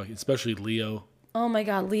 So fucking, especially Leo. Oh my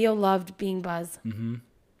God, Leo loved being Buzz.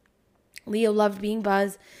 Leo loved being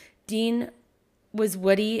Buzz. Dean was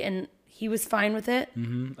Woody, and he was fine with it.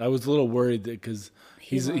 I was a little worried that because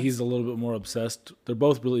he's a little bit more obsessed. They're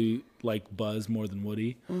both really like Buzz more than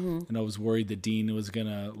Woody, and I was worried that Dean was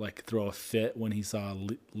gonna like throw a fit when he saw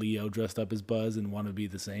Leo dressed up as Buzz and want to be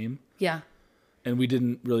the same. Yeah. And we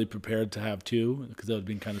didn't really prepare to have two because that would have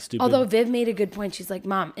been kind of stupid. Although Viv made a good point. She's like,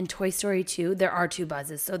 Mom, in Toy Story 2, there are 2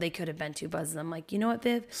 Buzzes, so they could have been 2 Buzzes. I'm like, you know what,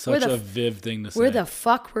 Viv? Such a Viv thing to say. Where the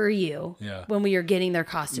fuck were you when we were getting their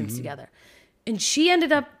costumes together? And she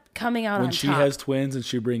ended up coming out on top. When she has twins and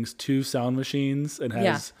she brings 2 sound machines and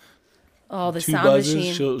has the 2 sound buzzes,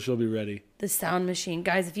 machine. she'll be ready. The sound machine.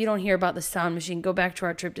 Guys, if you don't hear about the sound machine, go back to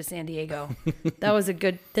our trip to San Diego. That was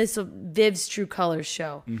this Viv's True Colors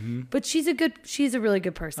show. But she's a really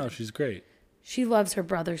good person. Oh, she's great. She loves her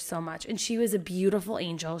brother so much. And she was a beautiful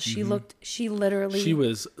angel. She She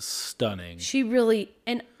was stunning. She really,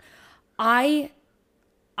 and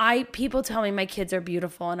people tell me my kids are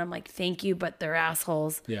beautiful and I'm like, thank you, but they're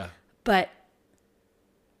assholes. Yeah. But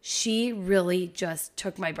she really just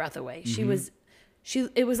took my breath away. It was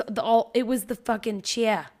the fucking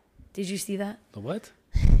chair. Did you see that? The what?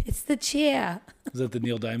 It's the chair. Is that the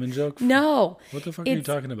Neil Diamond joke? No. What the fuck are you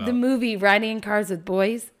talking about? The movie Riding in Cars with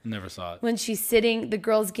Boys. Never saw it. When she's sitting, the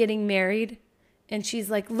girl's getting married, and she's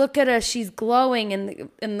like, "Look at her, she's glowing," and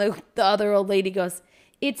the other old lady goes,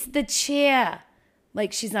 "It's the chair."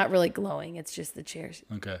 Like she's not really glowing; it's just the chair.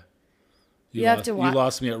 Okay. You have to watch. You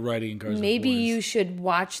lost me at Riding in Cars with Boys. Maybe you should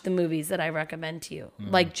watch the movies that I recommend to you,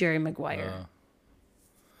 like Jerry Maguire.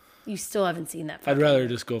 You still haven't seen that. I'd rather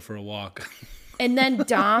just go for a walk. And then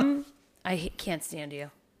Dom, I can't stand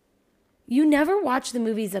you. You never watch the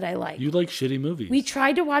movies that I like. You like shitty movies. We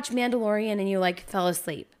tried to watch Mandalorian and you fell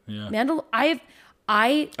asleep. Yeah. I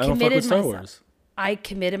don't fuck with Star Wars. I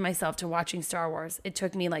committed myself to watching Star Wars. It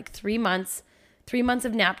took me like 3 months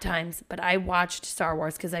of nap times, but I watched Star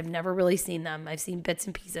Wars because I've never really seen them. I've seen bits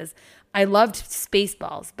and pieces. I loved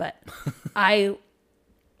Spaceballs, but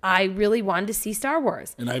I really wanted to see Star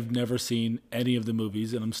Wars. And I've never seen any of the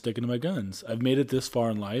movies, and I'm sticking to my guns. I've made it this far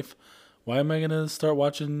in life. Why am I going to start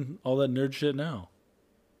watching all that nerd shit now?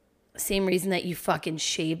 Same reason that you fucking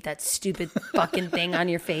shaved that stupid fucking thing on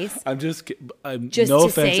your face. I'm no to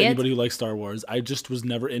offense say to anybody who likes Star Wars. I just was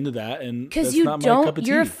never into that, and that's you not my cup of tea.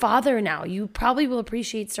 You're a father now. You probably will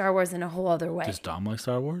appreciate Star Wars in a whole other way. Does Dom like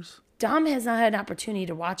Star Wars? Dom has not had an opportunity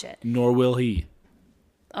to watch it. Nor will he.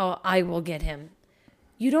 Oh, I will get him.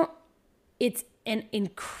 It's an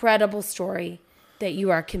incredible story. that you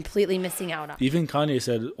are completely missing out on. Even Kanye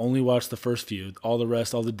said only watch the first few. All the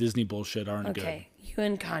rest, all the Disney bullshit aren't good. Okay, you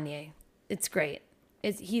and Kanye. It's great.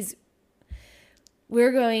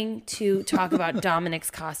 We're going to talk about Dominic's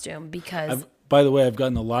costume because... By the way, I've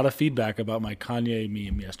gotten a lot of feedback about my Kanye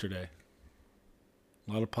meme yesterday.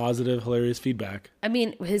 A lot of positive, hilarious feedback. I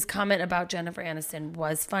mean, his comment about Jennifer Aniston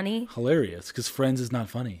was funny. Hilarious, because Friends is not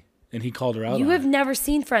funny. And he called her out You on have it. never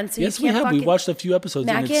seen Friends, so Yes, you can't we have. We fucking... watched a few episodes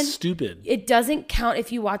and Mackin, it's stupid. It doesn't count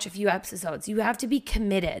if you watch a few episodes. You have to be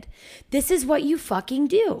committed. This is what you fucking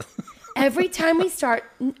do. Every time we start...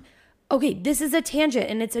 Okay, this is a tangent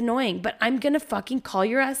and it's annoying, but I'm going to fucking call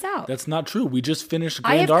your ass out. That's not true. We just finished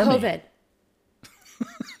I Grand have Army. COVID.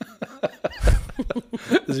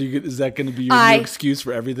 Is that going to be your new excuse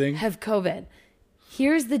for everything? Have COVID.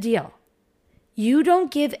 Here's the deal. You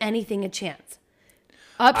don't give anything a chance.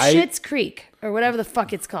 Schitt's Creek, or whatever the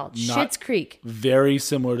fuck it's called. Schitt's Creek. Very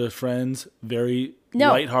similar to Friends. Very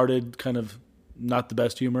lighthearted, kind of not the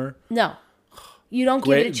best humor. No. You don't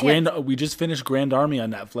give it a chance. We just finished Grand Army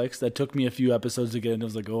on Netflix. That took me a few episodes to get in. I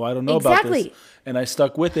was like, I don't know about this. And I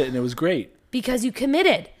stuck with it, and it was great. Because you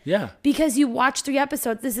committed. Yeah. Because you watched 3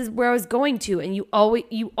 episodes. This is where I was going to, and you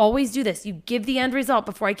always do this. You give the end result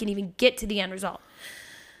before I can even get to the end result.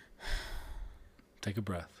 Take a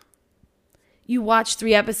breath. You watched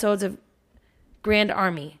 3 episodes of Grand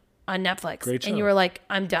Army on Netflix. Great show. And you were like,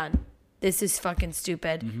 I'm done. This is fucking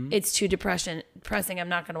stupid. Mm-hmm. It's too depressing. I'm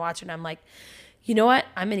not going to watch it. And I'm like, you know what?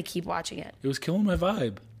 I'm going to keep watching it. It was killing my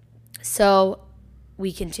vibe. So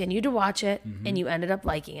we continued to watch it, and you ended up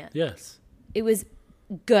liking it. Yes. It was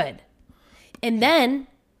good. And then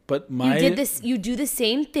you do the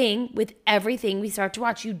same thing with everything we start to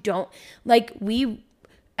watch. You don't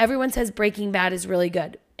everyone says Breaking Bad is really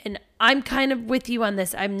good. And I'm kind of with you on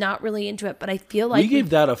this. I'm not really into it, but I feel like we gave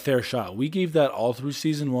that a fair shot. We gave that all through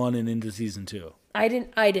season 1 and into season 2. I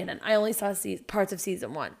didn't. I only saw parts of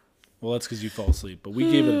season 1. Well, that's because you fell asleep, but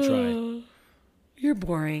we gave it a try. You're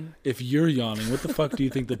boring. If you're yawning, what the fuck do you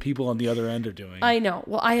think the people on the other end are doing? I know.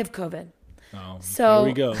 Well, I have COVID. Oh, so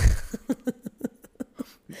here we go.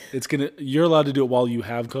 You're allowed to do it while you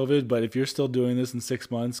have COVID, but if you're still doing this in 6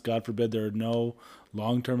 months, God forbid there are no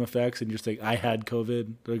long-term effects, and you're saying I had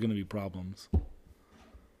COVID, there are going to be problems.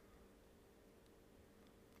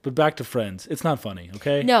 But back to Friends. It's not funny,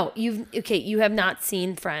 okay? No, you have not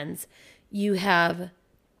seen Friends. You have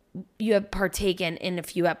partaken in a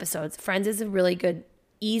few episodes. Friends is a really good,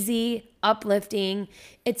 easy, uplifting.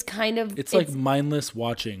 It's like mindless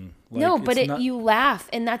watching. No, but you laugh,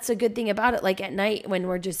 and that's a good thing about it. Like at night when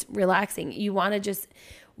we're just relaxing, you want to just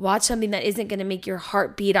watch something that isn't going to make your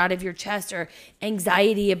heart beat out of your chest or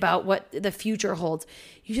anxiety about what the future holds.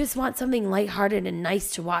 You just want something lighthearted and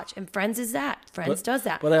nice to watch. And Friends is that. Friends does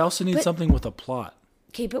that. But I also need something with a plot.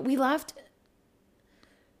 Okay, but we left.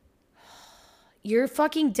 You're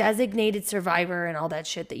fucking Designated Survivor and all that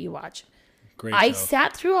shit that you watch. Great I show.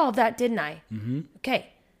 sat through all of that, didn't I? Mm-hmm.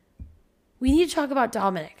 Okay. We need to talk about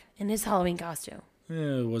Dominic and his Halloween costume.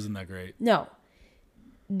 It wasn't that great. No.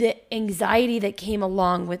 The anxiety that came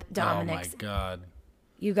along with Dominic's. Oh my God.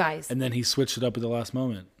 You guys. And then he switched it up at the last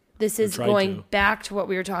moment. This is going back to what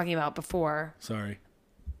we were talking about before. Sorry.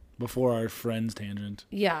 Before our Friends tangent.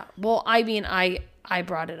 Yeah. Well, I mean, I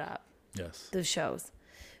brought it up. Yes. Those shows.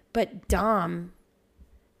 But Dom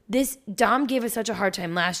gave us such a hard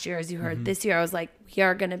time last year, as you heard. Mm-hmm. This year, I was like, we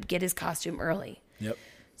are going to get his costume early. Yep.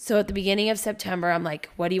 So at the beginning of September, I'm like,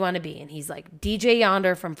 what do you want to be? And he's like, DJ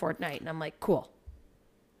Yonder from Fortnite. And I'm like, cool.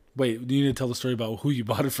 Wait, you need to tell the story about who you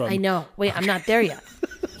bought it from. I know. Wait, I'm not there yet.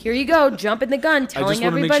 Here you go. Jumping the gun, telling everybody. I just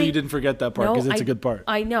want to make sure you didn't forget that part because it's a good part.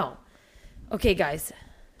 I know. Okay, guys.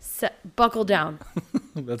 Buckle down.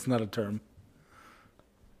 That's not a term.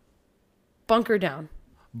 Bunker down.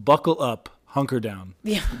 Buckle up. Hunker down.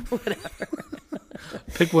 Yeah, whatever.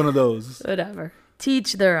 Pick one of those. Whatever.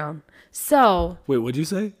 Teach their own. So. Wait, what'd you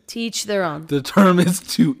say? Teach their own. The term is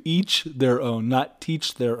to each their own, not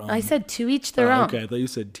teach their own. I said to each their own. Okay, I thought you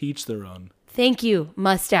said teach their own. Thank you,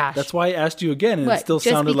 mustache. That's why I asked you again, and it still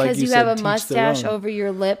sounded like you said teach their own. Just because you have a mustache over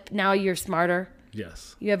your lip, now you're smarter?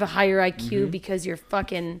 Yes. You have a higher IQ because you're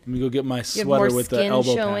fucking... Let me go get my sweater with the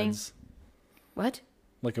elbow pads. What?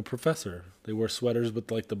 Like a professor. They wear sweaters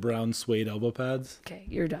with like the brown suede elbow pads. Okay,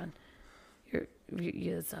 you're done.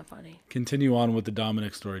 That's not funny. Continue on with the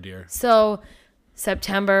Dominic story, dear. So,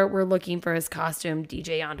 September, we're looking for his costume,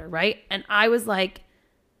 DJ Yonder, right? And I was like,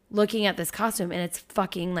 looking at this costume, and it's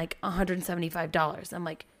fucking like $175. I'm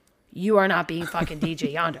like, you are not being fucking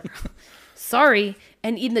DJ Yonder. Sorry.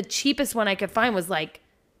 And even the cheapest one I could find was like,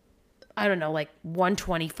 I don't know, like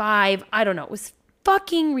 $125. I don't know. It was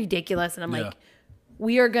fucking ridiculous. And I'm like,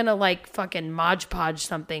 we are going to like fucking Mod Podge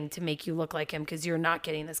something to make you look like him because you're not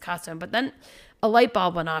getting this costume. But then a light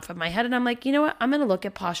bulb went off in my head and I'm like, you know what? I'm going to look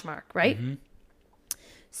at Poshmark, right? Mm-hmm.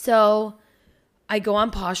 So I go on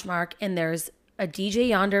Poshmark and there's a DJ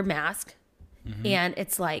Yonder mask. Mm-hmm. And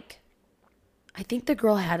it's like, I think the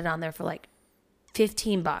girl had it on there for like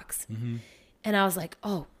 $15. Mm-hmm. And I was like,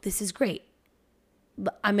 oh, this is great.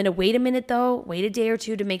 I'm going to wait a minute though, wait a day or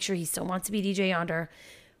two to make sure he still wants to be DJ Yonder,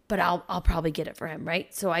 but I'll probably get it for him,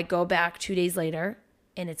 right? So I go back 2 days later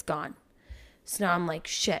and it's gone. So now I'm like,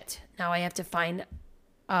 shit. Now I have to find,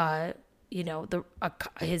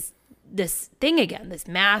 this thing again, this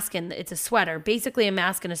mask, and it's a sweater, basically a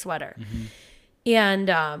mask and a sweater. Mm-hmm.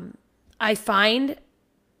 And I find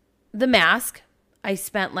the mask. I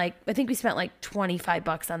think we spent like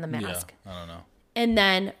 $25 on the mask. Yeah, I don't know. And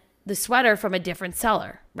then the sweater from a different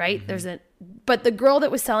seller, right? Mm-hmm. But the girl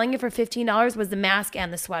that was selling it for $15 was the mask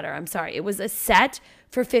and the sweater. I'm sorry. It was a set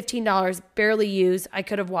for $15, barely used. I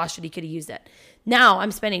could have washed it. He could have used it. Now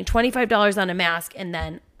I'm spending $25 on a mask and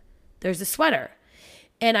then there's a sweater.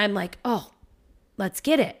 And I'm like, oh, let's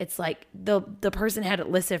get it. It's like the person had it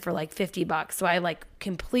listed for like $50. So I like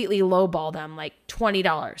completely lowball them like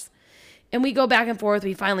 $20. And we go back and forth.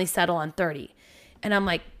 We finally settle on $30. And I'm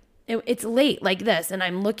like, it's late like this. And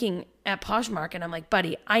I'm looking at Poshmark and I'm like,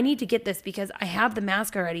 buddy, I need to get this because I have the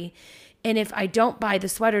mask already. And if I don't buy the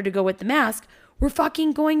sweater to go with the mask, we're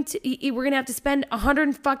going to have to spend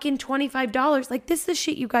 $125. Like, this is the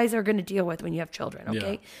shit you guys are going to deal with when you have children.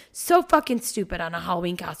 Okay. Yeah. So fucking stupid on a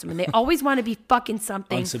Halloween costume. And they always want to be fucking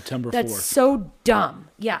something on September 4th. That's so dumb.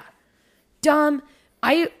 Yeah. Dumb.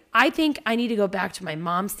 I think I need to go back to my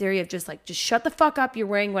mom's theory of just shut the fuck up. You're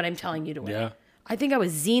wearing what I'm telling you to wear. Yeah. I think I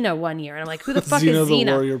was Xena one year. And I'm like, who the fuck Xena is Xena?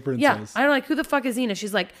 The warrior princess. Yeah. I'm like, who the fuck is Xena?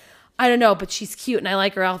 She's like, I don't know, but she's cute and I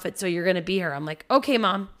like her outfit. So you're going to be her. I'm like, okay,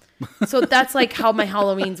 Mom. So that's like how my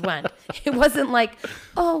Halloweens went. It wasn't like,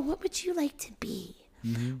 oh, what would you like to be?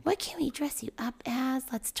 Mm-hmm. What can we dress you up as?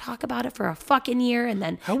 Let's talk about it for a fucking year. And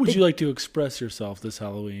then how would you like to express yourself this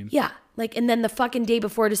Halloween? Yeah. Like, and then the fucking day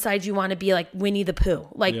before decide you want to be like Winnie the Pooh.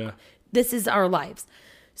 Like, This is our lives.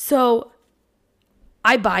 So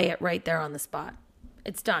I buy it right there on the spot.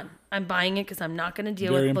 It's done. I'm buying it because I'm not going to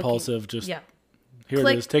deal with Very impulsive. Just yeah. Here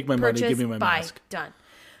Click, it is. Take my purchase, money. Give me my buy, mask. Done.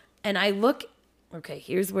 And I look. Okay,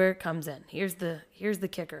 here's where it comes in. Here's the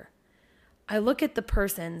kicker. I look at the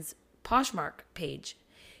person's Poshmark page,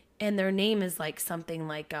 and their name is like something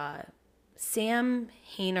like Sam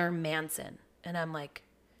Hayner Manson, and I'm like,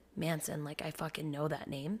 Manson, like I fucking know that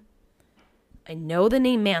name. I know the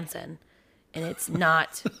name Manson, and it's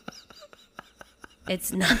not.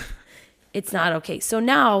 It's not okay. So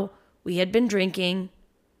now we had been drinking,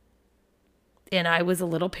 and I was a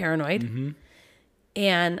little paranoid. Mm-hmm.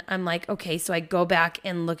 And I'm like, okay, so I go back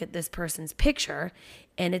and look at this person's picture,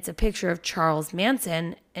 and it's a picture of Charles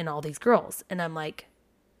Manson and all these girls. And I'm like,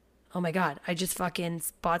 oh my God, I just fucking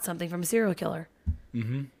bought something from a serial killer.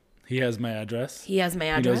 Mm-hmm. He has my address. He knows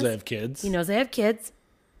I have kids.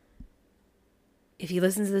 If he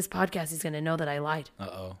listens to this podcast, he's going to know that I lied.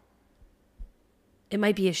 Uh-oh. It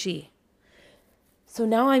might be a she. So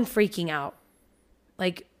now I'm freaking out.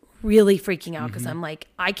 Like, really freaking out because I'm like,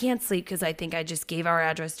 I can't sleep because I think I just gave our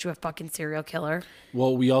address to a fucking serial killer.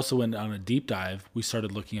 Well, we also went on a deep dive. We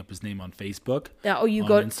started looking up his name on Facebook. On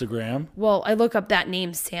Instagram. Well, I look up that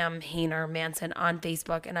name, Sam Hayner Manson, on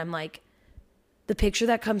Facebook, and I'm like, the picture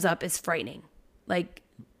that comes up is frightening. Like,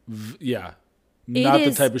 yeah, not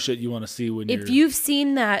the type of shit you want to see when if you've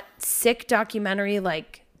seen that sick documentary,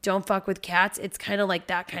 like Don't Fuck with Cats, it's kind of like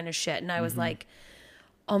that kind of shit. And I was like,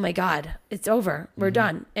 oh my God, it's over. We're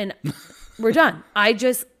done. And we're done. I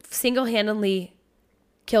just single-handedly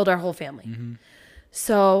killed our whole family. Mm-hmm.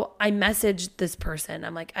 So I messaged this person.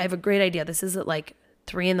 I'm like, I have a great idea. This is at like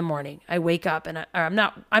 3 a.m. I wake up and I'm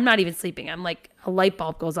not even sleeping. I'm like, a light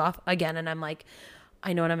bulb goes off again. And I'm like,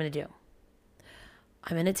 I know what I'm going to do.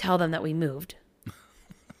 I'm going to tell them that we moved.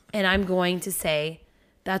 And I'm going to say,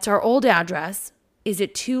 that's our old address. Is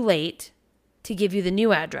it too late to give you the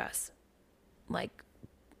new address? Like,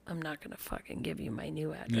 I'm not going to fucking give you my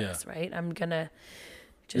new address, right? I'm going to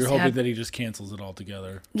just You're hoping that he just cancels it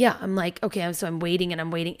altogether. Yeah. I'm like, okay, so I'm waiting.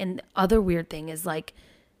 And the other weird thing is like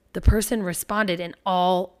the person responded and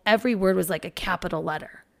every word was like a capital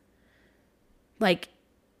letter. Like,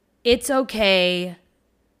 it's okay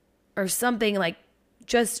or something like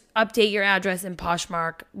just update your address in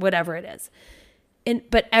Poshmark, whatever it is.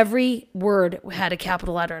 But every word had a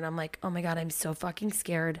capital letter, and I'm like, oh my God, I'm so fucking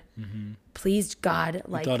scared. Mm-hmm. Please, God.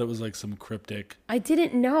 I thought it was like some cryptic. I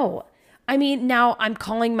didn't know. I mean, now I'm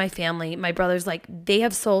calling my family. My brother's like, they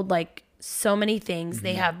have sold like so many things.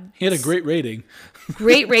 They have He had a great rating.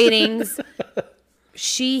 great ratings.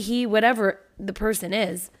 She, he, whatever the person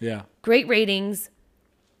is. Yeah. Great ratings.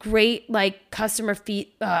 Great like customer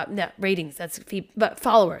ratings. That's but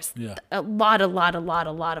followers. Yeah. A lot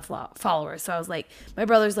of followers. So I was like, my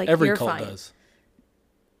brother's like, Every you're cult fine. does.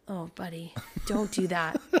 Oh, buddy, don't do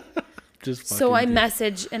that. Just So I fucking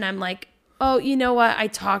message and I'm like, oh, you know what? I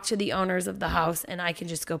talked to the owners of the house and I can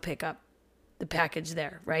just go pick up the package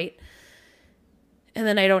there, right? And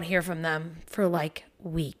then I don't hear from them for like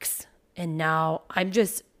weeks. And now I'm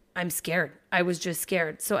scared. I was just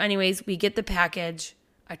scared. So anyways, we get the package.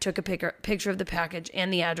 I took a picture of the package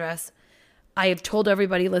and the address. I have told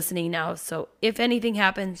everybody listening now. So if anything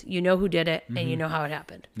happens, you know who did it and you know how it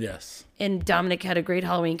happened. Yes. And Dominic had a great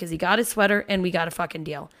Halloween because he got his sweater and we got a fucking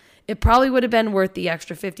deal. It probably would have been worth the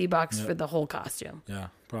extra $50 for the whole costume. Yeah,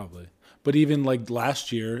 probably. But even like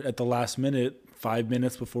last year, at the last minute, 5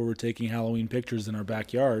 minutes before we're taking Halloween pictures in our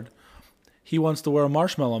backyard, he wants to wear a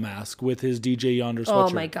marshmallow mask with his DJ Yonder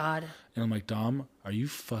sweatshirt. Oh my God. And I'm like, Dom, are you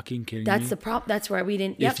fucking kidding me? That's the problem. That's where we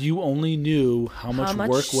didn't. Yep. If you only knew how much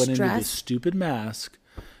work went into this stupid mask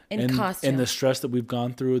and costume and the stress that we've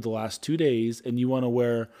gone through the last 2 days, and you want to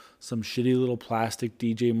wear some shitty little plastic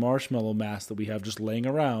DJ marshmallow mask that we have just laying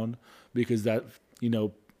around because that,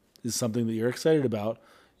 is something that you're excited about,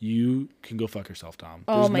 you can go fuck yourself, Tom.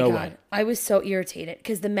 Oh my God. way. I was so irritated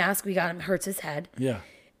because the mask we got him hurts his head. Yeah.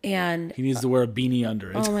 And he needs to wear a beanie under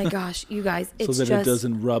it. Oh my gosh, you guys, it's so that it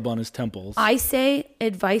doesn't rub on his temples. I say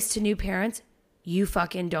advice to new parents, you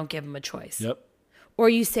fucking don't give them a choice. Yep. Or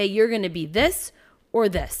you say you're going to be this or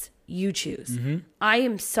this. You choose. Mm-hmm. I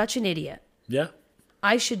am such an idiot. Yeah.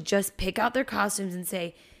 I should just pick out their costumes and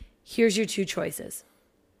say, here's your two choices.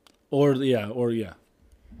 Or yeah.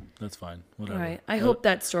 That's fine. Whatever. All right. I hope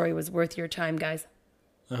that story was worth your time, guys.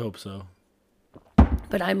 I hope so.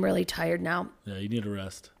 But I'm really tired now. Yeah, you need a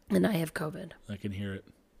rest. And I have COVID. I can hear it.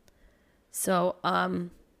 So,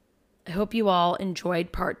 I hope you all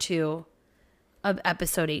enjoyed part 2 of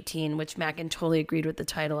episode 18, which Mackin totally agreed with the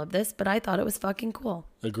title of this, but I thought it was fucking cool.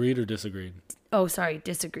 Agreed or disagreed? Oh, sorry,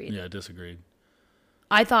 disagreed. Yeah, disagreed.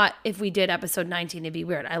 I thought if we did episode 19, it'd be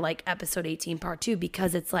weird. I like episode 18, part 2,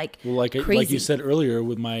 because it's like crazy. Like you said earlier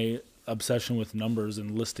with my obsession with numbers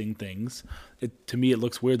and listing things, to me it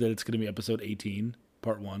looks weird that it's going to be episode 18,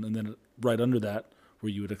 part 1, and then right under that, where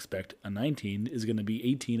you would expect a 19, is going to be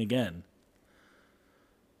 18 again.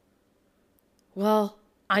 Well,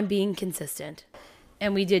 I'm being consistent.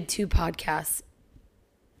 And we did 2 podcasts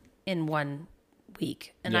in 1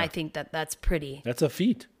 week. And I think that's pretty. That's a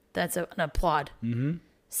feat. That's an applaud. Mm-hmm.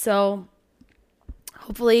 So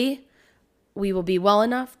hopefully we will be well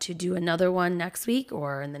enough to do another one next week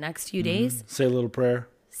or in the next few days. Say a little prayer.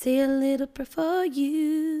 Say a little prayer for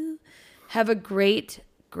you. Have a great,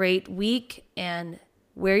 great week and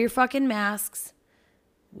wear your fucking masks.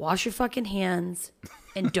 Wash your fucking hands.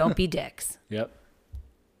 And don't be dicks. Yep.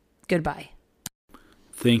 Goodbye.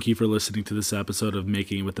 Thank you for listening to this episode of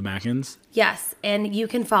Making It with the Mackins. Yes, and you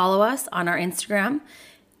can follow us on our Instagram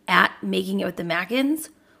at Making It with the Mackins,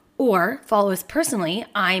 or follow us personally.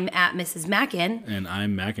 I'm at Mrs. Mackin. And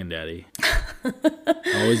I'm Mackin Daddy.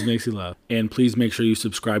 Always makes you laugh. And please make sure you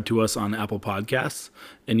subscribe to us on Apple Podcasts,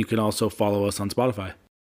 and you can also follow us on Spotify.